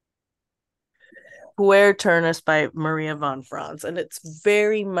 Puer Turnus by Maria von Franz, and it's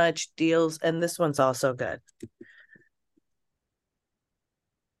very much deals, and this one's also good.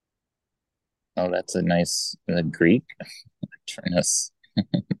 Oh, that's a nice Greek. Turnus.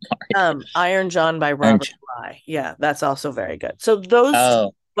 Iron John by Robert Orange. Bly. Yeah, that's also very good. So those two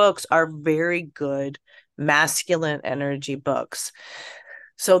Oh, books are very good masculine energy books.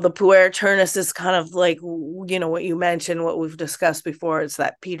 So the Puer Turnus is kind of like, what you mentioned, what we've discussed before. It's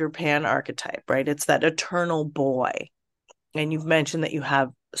that Peter Pan archetype, right? It's that eternal boy. And you've mentioned that you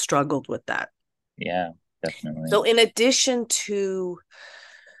have struggled with that. yeah, definitely. So in addition to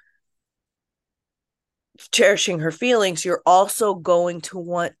cherishing her feelings, you're also going to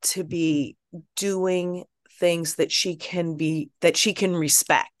want to be doing things that she can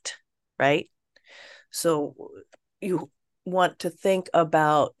respect, right? So you want to think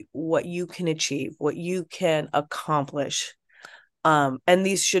about what you can achieve, what you can accomplish. And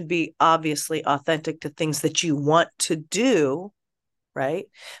these should be obviously authentic to things that you want to do, right?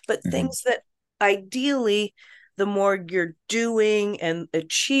 But things that ideally, the more you're doing and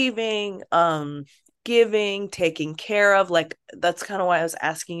achieving, giving, taking care of, like that's kind of why I was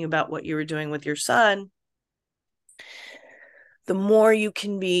asking you about what you were doing with your son. The more you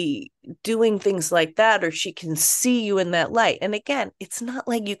can be doing things like that, or she can see you in that light. And again, it's not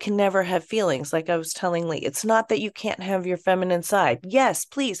like you can never have feelings. Like I was telling Lee, it's not that you can't have your feminine side. Yes,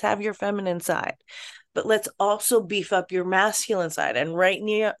 please have your feminine side, but let's also beef up your masculine side. And right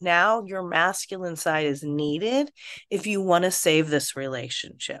now, your masculine side is needed if you want to save this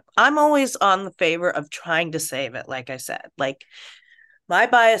relationship. I'm always on the favor of trying to save it. Like I said, like my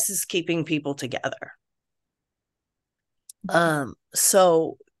bias is keeping people together.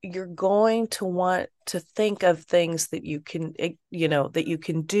 So you're going to want to think of things that you can, that you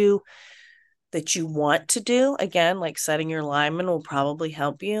can do, that you want to do. Again, like setting your alignment will probably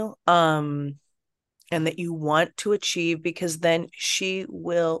help you. And that you want to achieve, because then she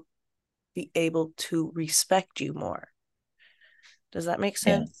will be able to respect you more. Does that make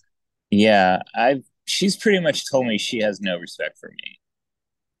Yeah. sense? Yeah. She's pretty much told me she has no respect for me.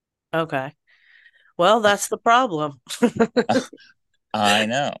 Okay. Well, that's the problem. I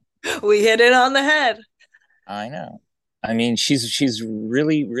know. We hit it on the head. I know. I mean, she's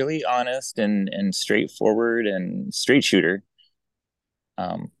really, really honest and straightforward and straight shooter.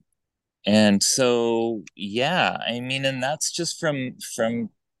 Um, and so yeah, I mean, and that's just from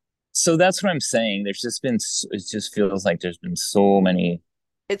so that's what I'm saying. There's just been it just feels like there's been so many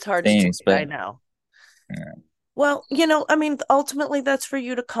It's hard to take. things, I but know. yeah, Well, I mean, ultimately that's for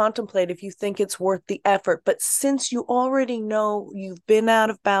you to contemplate if you think it's worth the effort. But since you already know you've been out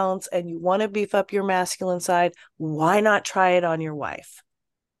of balance and you want to beef up your masculine side, why not try it on your wife?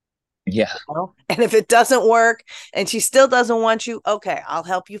 yeah, And if it doesn't work and she still doesn't want you, okay, I'll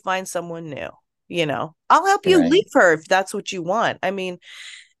help you find someone new. I'll help you right, leave her if that's what you want. I mean,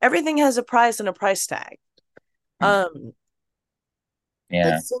 everything has a price and a price tag. Um, but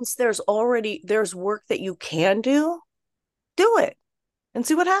yeah, since there's work that you can do it and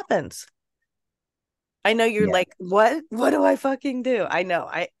see what happens. I know you're yeah, like, what do I fucking do? I know.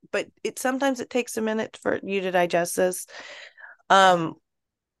 But sometimes it takes a minute for you to digest this. Um,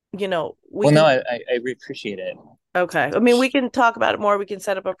 we well, no, can. I really appreciate it. Okay. I mean, we can talk about it more. We can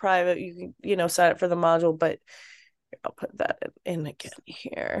set up a private, you can, set it for the module, but I'll put that in again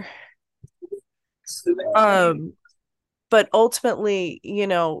here. Um, but ultimately,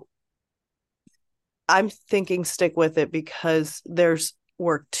 I'm thinking stick with it because there's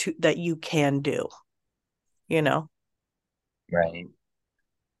work that you can do, you know. Right.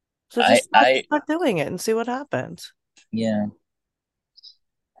 So just I start doing it and see what happens. yeah.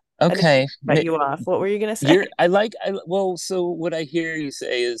 I didn't Okay. cut you off. What were you gonna say? Well, so what I hear you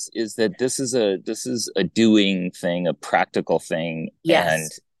say is that this is a doing thing, a practical thing, and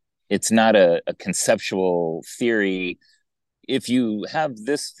Yes. it's not a conceptual theory. If you have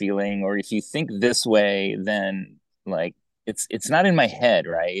this feeling or if you think this way, then like it's not in my head,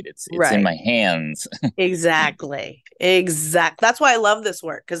 right? It's in Right. my hands. Exactly. That's why I love this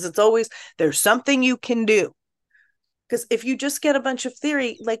work, because there's something you can do. Because if you just get a bunch of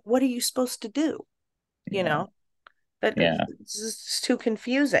theory, like what are you supposed to do? You Yeah. know, that Yeah. it's just too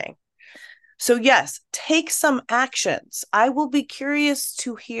confusing. So yes, take some actions. I will be curious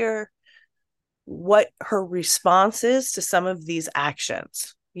to hear what her response is to some of these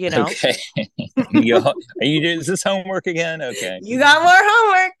actions. Okay. Are you doing is this homework again? Okay. You got more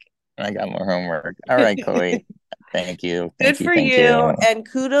homework. I got more homework. All right, Chloe. Thank you. Good Thank you. for Thank you. you. And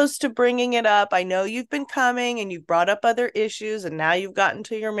kudos to bringing it up. I know you've been coming and you've brought up other issues and now you've gotten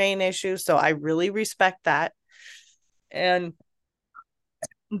to your main issue. So I really respect that. And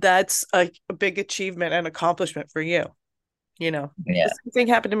that's a big achievement and accomplishment for you. The Yeah. same thing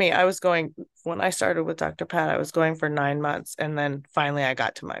happened to me. When I started with Dr. Pat, I was going for 9 months and then finally I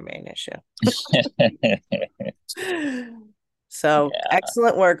got to my main issue. So Yeah.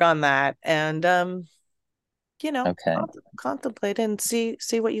 excellent work on that. And, Okay. contemplate and see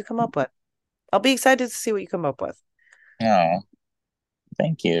what you come up with. I'll be excited to see what you come up with. Oh,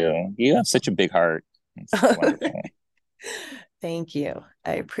 thank you. You have such a big heart. It's wonderful. Thank you.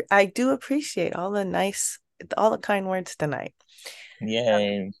 I do appreciate all the kind words tonight.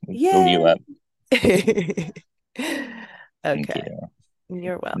 Yay. We filled you Yay. up. Thank Okay. you.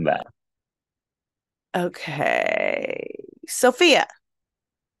 You're Bye. welcome. Okay. Sophia.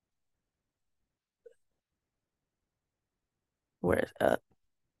 Where's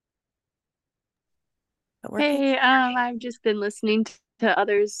Hey, I've just been listening to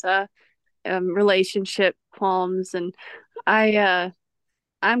others' relationship poems, and I'm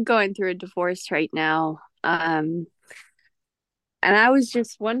going through a divorce right now. And I was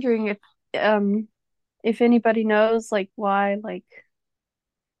just wondering if anybody knows like why like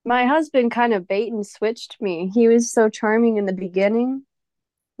my husband kind of bait and switched me. He was so charming in the beginning,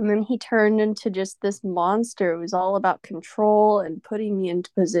 and then he turned into just this monster. It was all about control and putting me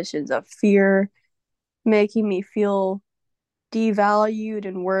into positions of fear, making me feel devalued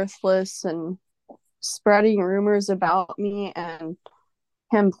and worthless, and spreading rumors about me, and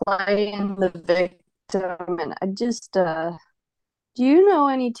him playing the victim. And I just do you know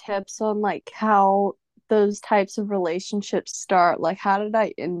any tips on like how those types of relationships start? Like how did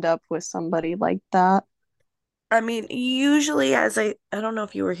I end up with somebody like that? I mean, usually, as I don't know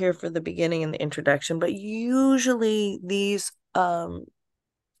if you were here for the beginning and the introduction, but usually these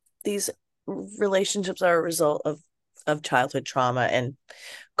relationships are a result of childhood trauma and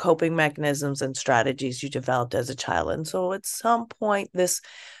coping mechanisms and strategies you developed as a child. And so at some point this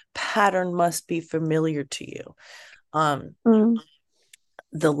pattern must be familiar to you. Um, Mm.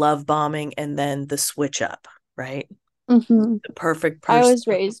 the love bombing and then the switch up, right? Mm-hmm. The perfect I person. was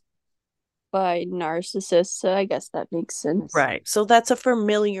raised by narcissists, so I guess that makes sense. Right. So that's a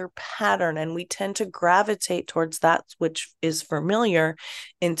familiar pattern, and we tend to gravitate towards that which is familiar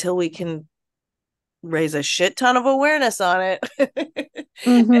until we can raise a shit ton of awareness on it.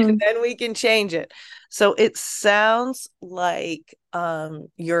 Mm-hmm. And then we can change it. So it sounds like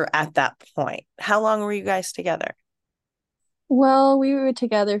you're at that point. How long were you guys together? Well, we were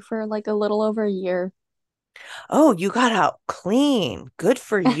together for like a little over a year. Oh, you got out clean. Good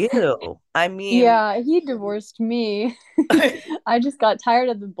for you. I mean, Yeah, he divorced me. I just got tired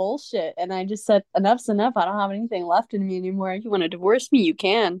of the bullshit and I just said, enough's enough. I don't have anything left in me anymore. If you want to divorce me, you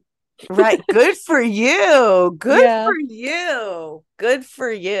can. right. Good for you. Good Yeah. for you. Good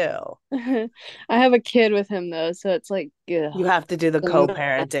for you. I have a kid with him though, so it's like, You ugh. have to do the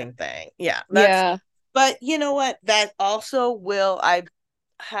co-parenting thing. Yeah, that's, Yeah. but you know what? That also will, I've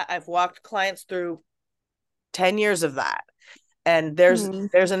walked clients through 10 years of that, and Mm.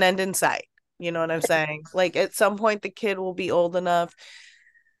 there's an end in sight. You know what I'm saying? Like at some point the kid will be old enough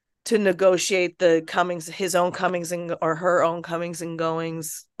to negotiate the comings, his own comings and or her own comings and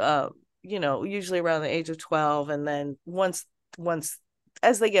goings, usually around the age of 12. And then once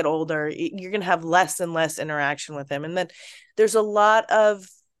as they get older, you're going to have less and less interaction with him. And then there's a lot of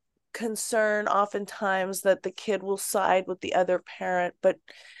concern oftentimes that the kid will side with the other parent, but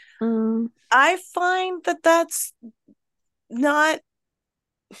Mm. I find that that's not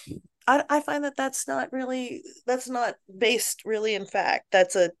I find that that's not based really in fact.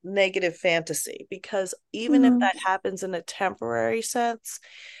 That's a negative fantasy, because even if Mm. that happens in a temporary sense,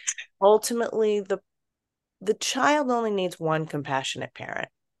 ultimately the child only needs one compassionate parent.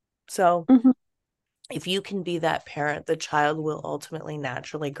 So Mhm. if you can be that parent, the child will ultimately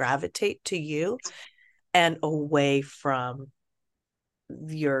naturally gravitate to you and away from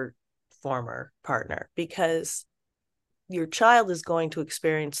your former partner, because your child is going to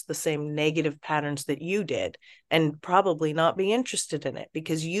experience the same negative patterns that you did and probably not be interested in it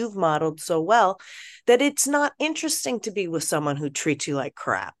because you've modeled so well that it's not interesting to be with someone who treats you like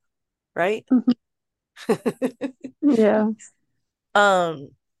crap, right? Mhm. Yeah. um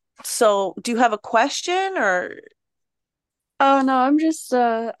so do you have a question or Oh no, I'm just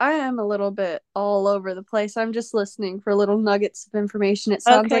I am a little bit all over the place. I'm just listening for little nuggets of information. It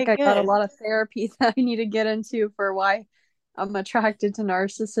sounds okay, like I got a good. lot of therapy that I need to get into for why I'm attracted to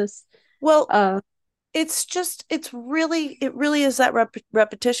narcissists. Well, Uh, it really is that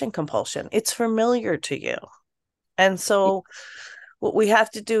repetition compulsion. It's familiar to you. And so what we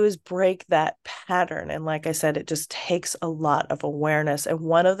have to do is break that pattern. And like I said, it just takes a lot of awareness. And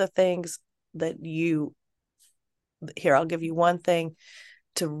one of the things that I'll give you one thing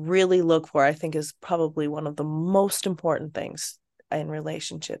to really look for, I think is probably one of the most important things in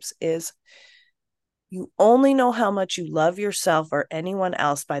relationships, is you only know how much you love yourself or anyone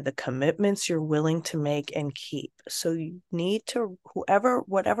else by the commitments you're willing to make and keep. So you need to,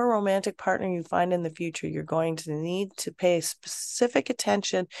 whatever romantic partner you find in the future, you're going to need to pay specific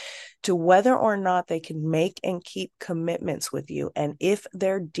attention to whether or not they can make and keep commitments with you and if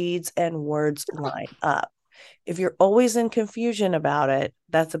their deeds and words line up. If you're always in confusion about it,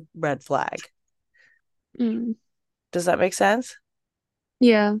 that's a red flag. mm, Does that make sense?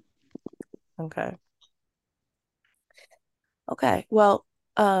 yeah. Okay. Okay. Well,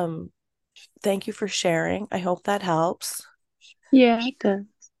 thank you for sharing. I hope that helps. Yeah, it does.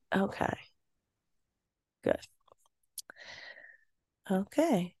 Okay. Good.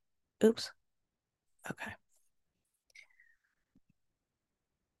 Okay. Oops. Okay.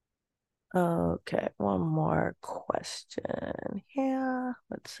 Okay, one more question here.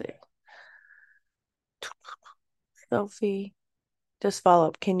 Let's see. Sophie, just follow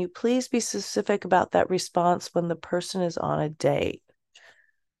up. Can you please be specific about that response when the person is on a date?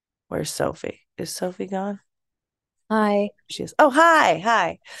 Where's Sophie? Is Sophie gone? Hi. She is. Oh, hi.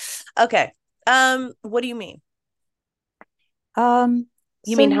 Hi. Okay. What do you mean? You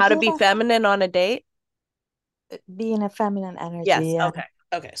So mean you how to gave be us feminine on a date? being a feminine energy, Yes. yeah. Okay.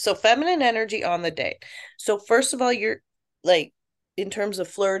 Okay. So feminine energy on the date. So first of all, you're like in terms of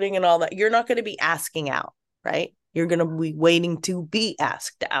flirting and all that, you're not going to be asking out, right? You're going to be waiting to be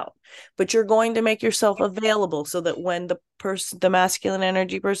asked out, but you're going to make yourself available so that when the masculine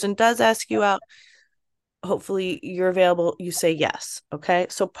energy person does ask you out, hopefully you're available, you say yes. Okay.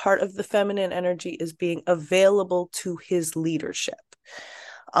 So part of the feminine energy is being available to his leadership.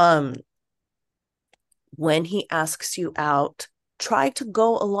 Um, when he asks you out, try to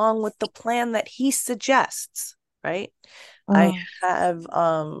go along with the plan that he suggests, right? I Mm. have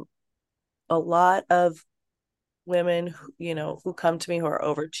a lot of women who, who come to me who are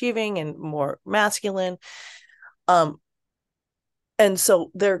overachieving and more masculine. Um, and so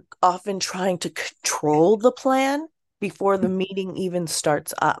they're often trying to control the plan before the meeting even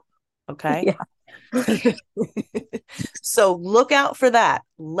starts up. Okay. Yeah. So look out for that.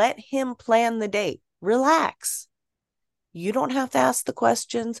 Let him plan the date. Relax. You don't have to ask the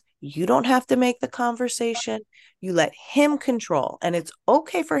questions. You don't have to make the conversation. You let him control. And it's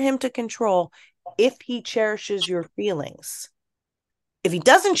okay for him to control if he cherishes your feelings. If he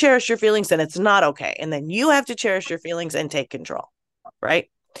doesn't cherish your feelings, then it's not okay. And then you have to cherish your feelings and take control. Right.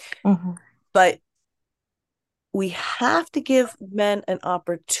 Mm-hmm. But we have to give men an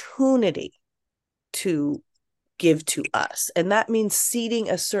opportunity to give to us. And that means ceding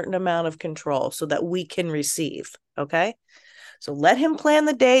a certain amount of control so that we can receive. Okay. So let him plan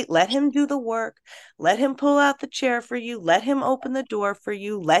the date, let him do the work, let him pull out the chair for you, let him open the door for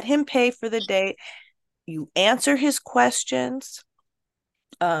you, let him pay for the date. You answer his questions.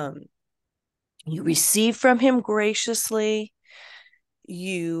 You receive from him graciously.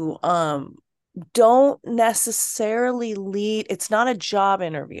 You don't necessarily lead, it's not a job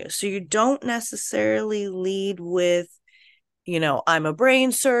interview. So you don't necessarily lead with, I'm a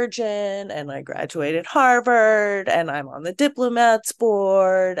brain surgeon and I graduated Harvard and I'm on the diplomats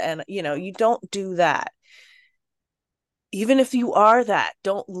board. And, you don't do that. Even if you are that,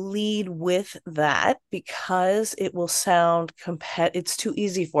 don't lead with that because it will sound it's too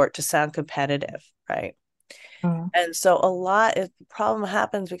easy for it to sound competitive, right? Mm. And so the problem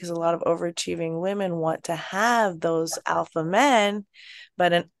happens because a lot of overachieving women want to have those alpha men,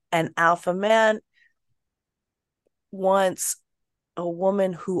 but an alpha man wants a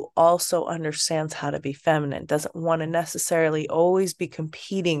woman who also understands how to be feminine, doesn't want to necessarily always be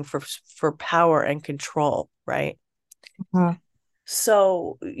competing for power and control, right? Mm.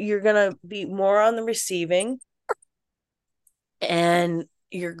 So you're going to be more on the receiving and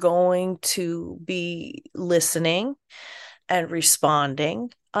you're going to be listening and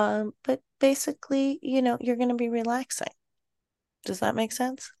responding. But basically, you're going to be relaxing. Does that make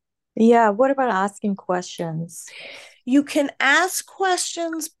sense? Yeah, what about asking questions? You can ask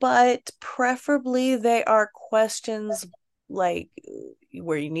questions, but preferably they are questions like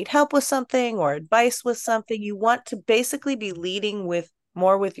where you need help with something or advice with something. You want to basically be leading with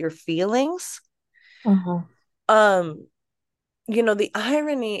more with your feelings. Mm-hmm. Um, the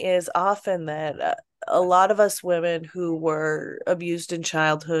irony is often that a lot of us women who were abused in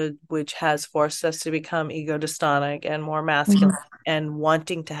childhood, which has forced us to become ego dystonic and more masculine and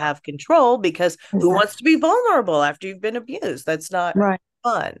wanting to have control, because who Yeah. wants to be vulnerable after you've been abused? That's not Right.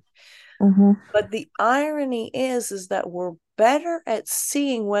 fun. Mm-hmm. But the irony is that we're better at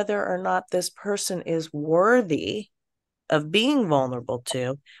seeing whether or not this person is worthy of being vulnerable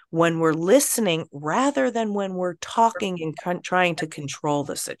to when we're listening rather than when we're talking and trying to control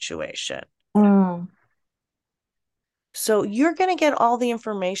the situation. Mm. So you're going to get all the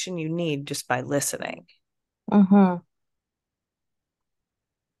information you need just by listening. Mm-hmm.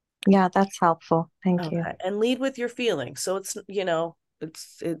 Yeah, that's helpful. Thank you. Okay. And lead with your feelings. So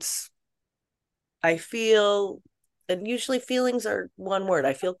it's I feel, and usually feelings are one word.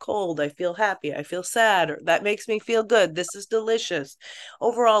 I feel cold, I feel happy, I feel sad, or that makes me feel good. This is delicious.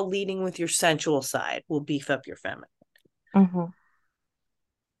 Overall, leading with your sensual side will beef up your feminine. Mm-hmm.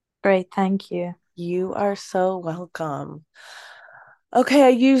 Great, thank you. You are so welcome. Okay, I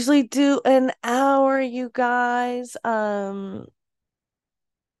usually do an hour, you guys. Well,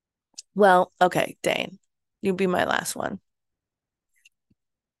 okay, Dane, you be my last one.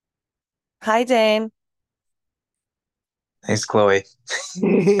 Hi, Dane. Thanks, Chloe.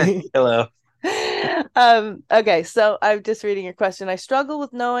 Hello. Okay, so I'm just reading your question. I struggle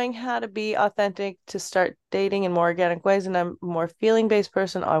with knowing how to be authentic to start dating in more organic ways, and I'm a more feeling-based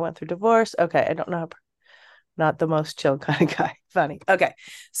person. Oh, I went through divorce. Okay, I don't know how, not the most chill kind of guy. Funny. Okay,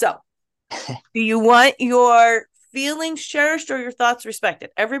 so do you want your feelings cherished or your thoughts respected?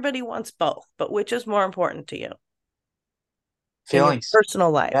 Everybody wants both, but which is more important to you in your Feelings.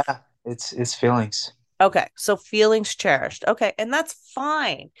 personal life? Yeah, it's feelings. Okay, so feelings cherished. Okay, and that's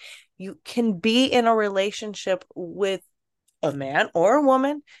fine. You can be in a relationship with a man or a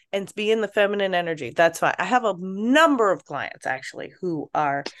woman and be in the feminine energy. That's fine. I have a number of clients actually who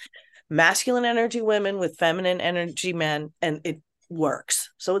are masculine energy women with feminine energy men, and it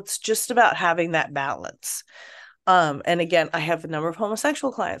works. So it's just about having that balance. And again, I have a number of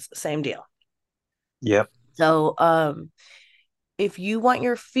homosexual clients, same deal. Yep. So if you want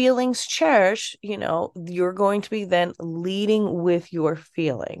your feelings cherished, you know, you're going to be then leading with your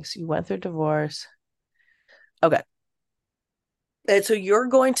feelings. You went through divorce. Okay. And so you're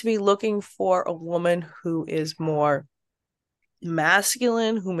going to be looking for a woman who is more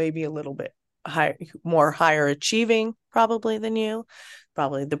masculine, who may be a little bit higher, more higher achieving probably than you,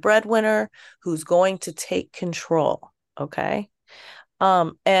 probably the breadwinner, who's going to take control. Okay.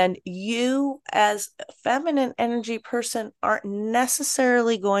 And you as a feminine energy person aren't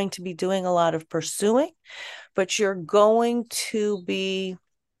necessarily going to be doing a lot of pursuing, but you're going to be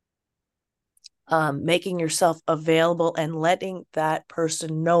making yourself available and letting that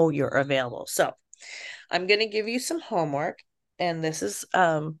person know you're available. So I'm going to give you some homework, and this is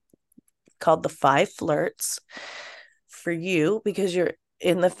called the 5 flirts for you because you're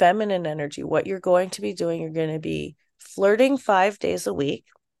in the feminine energy. What you're going to be doing, you're going to be flirting 5 days a week.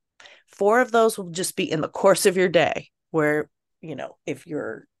 4 of those will just be in the course of your day, where, you know, if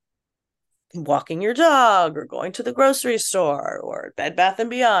you're walking your dog or going to the grocery store or Bed Bath and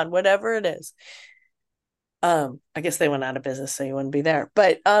Beyond, whatever it is. I guess they went out of business, so you wouldn't be there.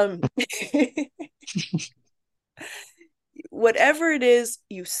 But whatever it is,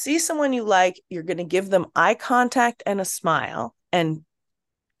 you see someone you like, you're going to give them eye contact and a smile and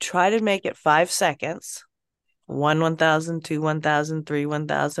try to make it 5 seconds. 1, 1,000, 2, 1,000, 3,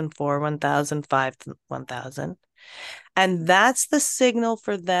 1,000, 4, 1,000, 5, 1,000. And that's the signal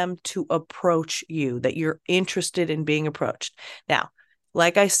for them to approach you, that you're interested in being approached. Now,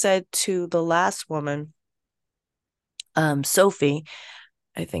 like I said to the last woman, Sophie,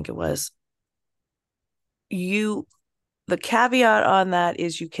 I think it was, the caveat on that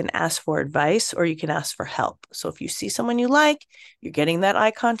is you can ask for advice or you can ask for help. So if you see someone you like, you're getting that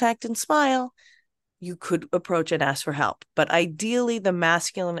eye contact and smile, you could approach and ask for help. But ideally, the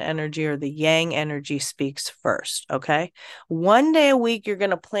masculine energy or the yang energy speaks first. Okay. 1 day a week, you're going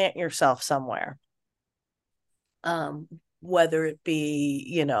to plant yourself somewhere. Whether it be,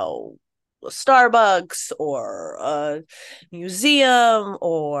 you know, a Starbucks or a museum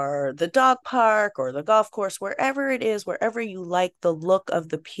or the dog park or the golf course, wherever it is, wherever you like the look of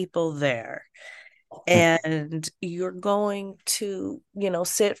the people there. And you're going to, you know,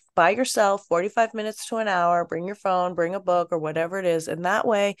 sit by yourself 45 minutes to an hour, bring your phone, bring a book or whatever it is. And that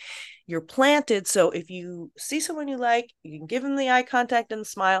way you're planted. So if you see someone you like, you can give them the eye contact and the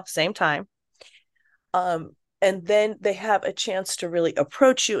smile, same time. And then they have a chance to really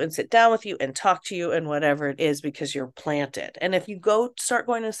approach you and sit down with you and talk to you and whatever it is, because you're planted. And if you start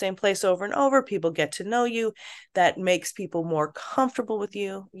going to the same place over and over, people get to know you. That makes people more comfortable with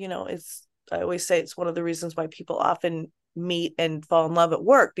you. You know, I always say it's one of the reasons why people often meet and fall in love at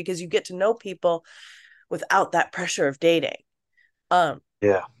work, because you get to know people without that pressure of dating.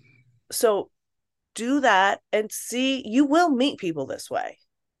 Yeah. So do that and see, you will meet people this way.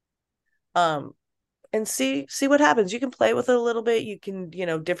 And see what happens. You can play with it a little bit. You can, you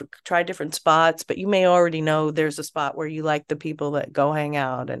know, try different spots, but you may already know there's a spot where you like the people that go hang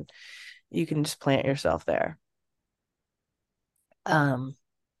out, and you can just plant yourself there.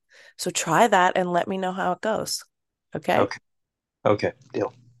 So try that and let me know how it goes. Okay? Okay. Okay.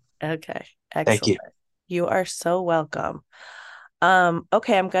 Deal. Okay. Thank Excellent. you. You are so welcome.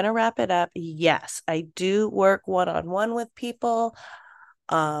 Okay, I'm gonna wrap it up. Yes, I do work one-on-one with people.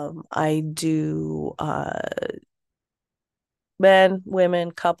 I do men,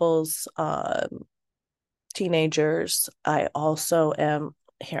 women, couples, teenagers. I also am,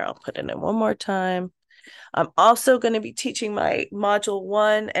 here, I'll put it in one more time. I'm also going to be teaching my module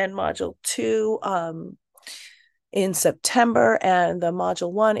 1 and module 2 in September. And the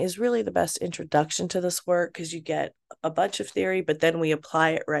module 1 is really the best introduction to this work, because you get a bunch of theory, but then we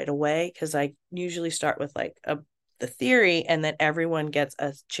apply it right away. Because I usually start with like the theory, and then everyone gets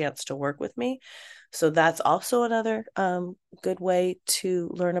a chance to work with me. So that's also another good way to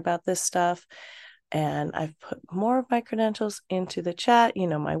learn about this stuff. And I've put more of my credentials into the chat,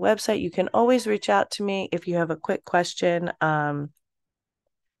 my website. You can always reach out to me if you have a quick question through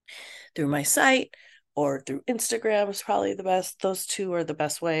my site or through Instagram is probably the best. Those two are the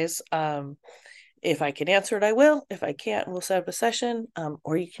best ways. If I can answer it, I will. If I can't, we'll set up a session,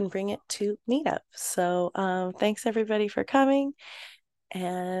 or you can bring it to Meetup. So thanks everybody for coming,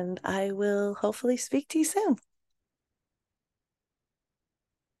 and I will hopefully speak to you soon.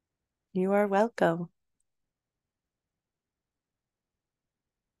 You are welcome.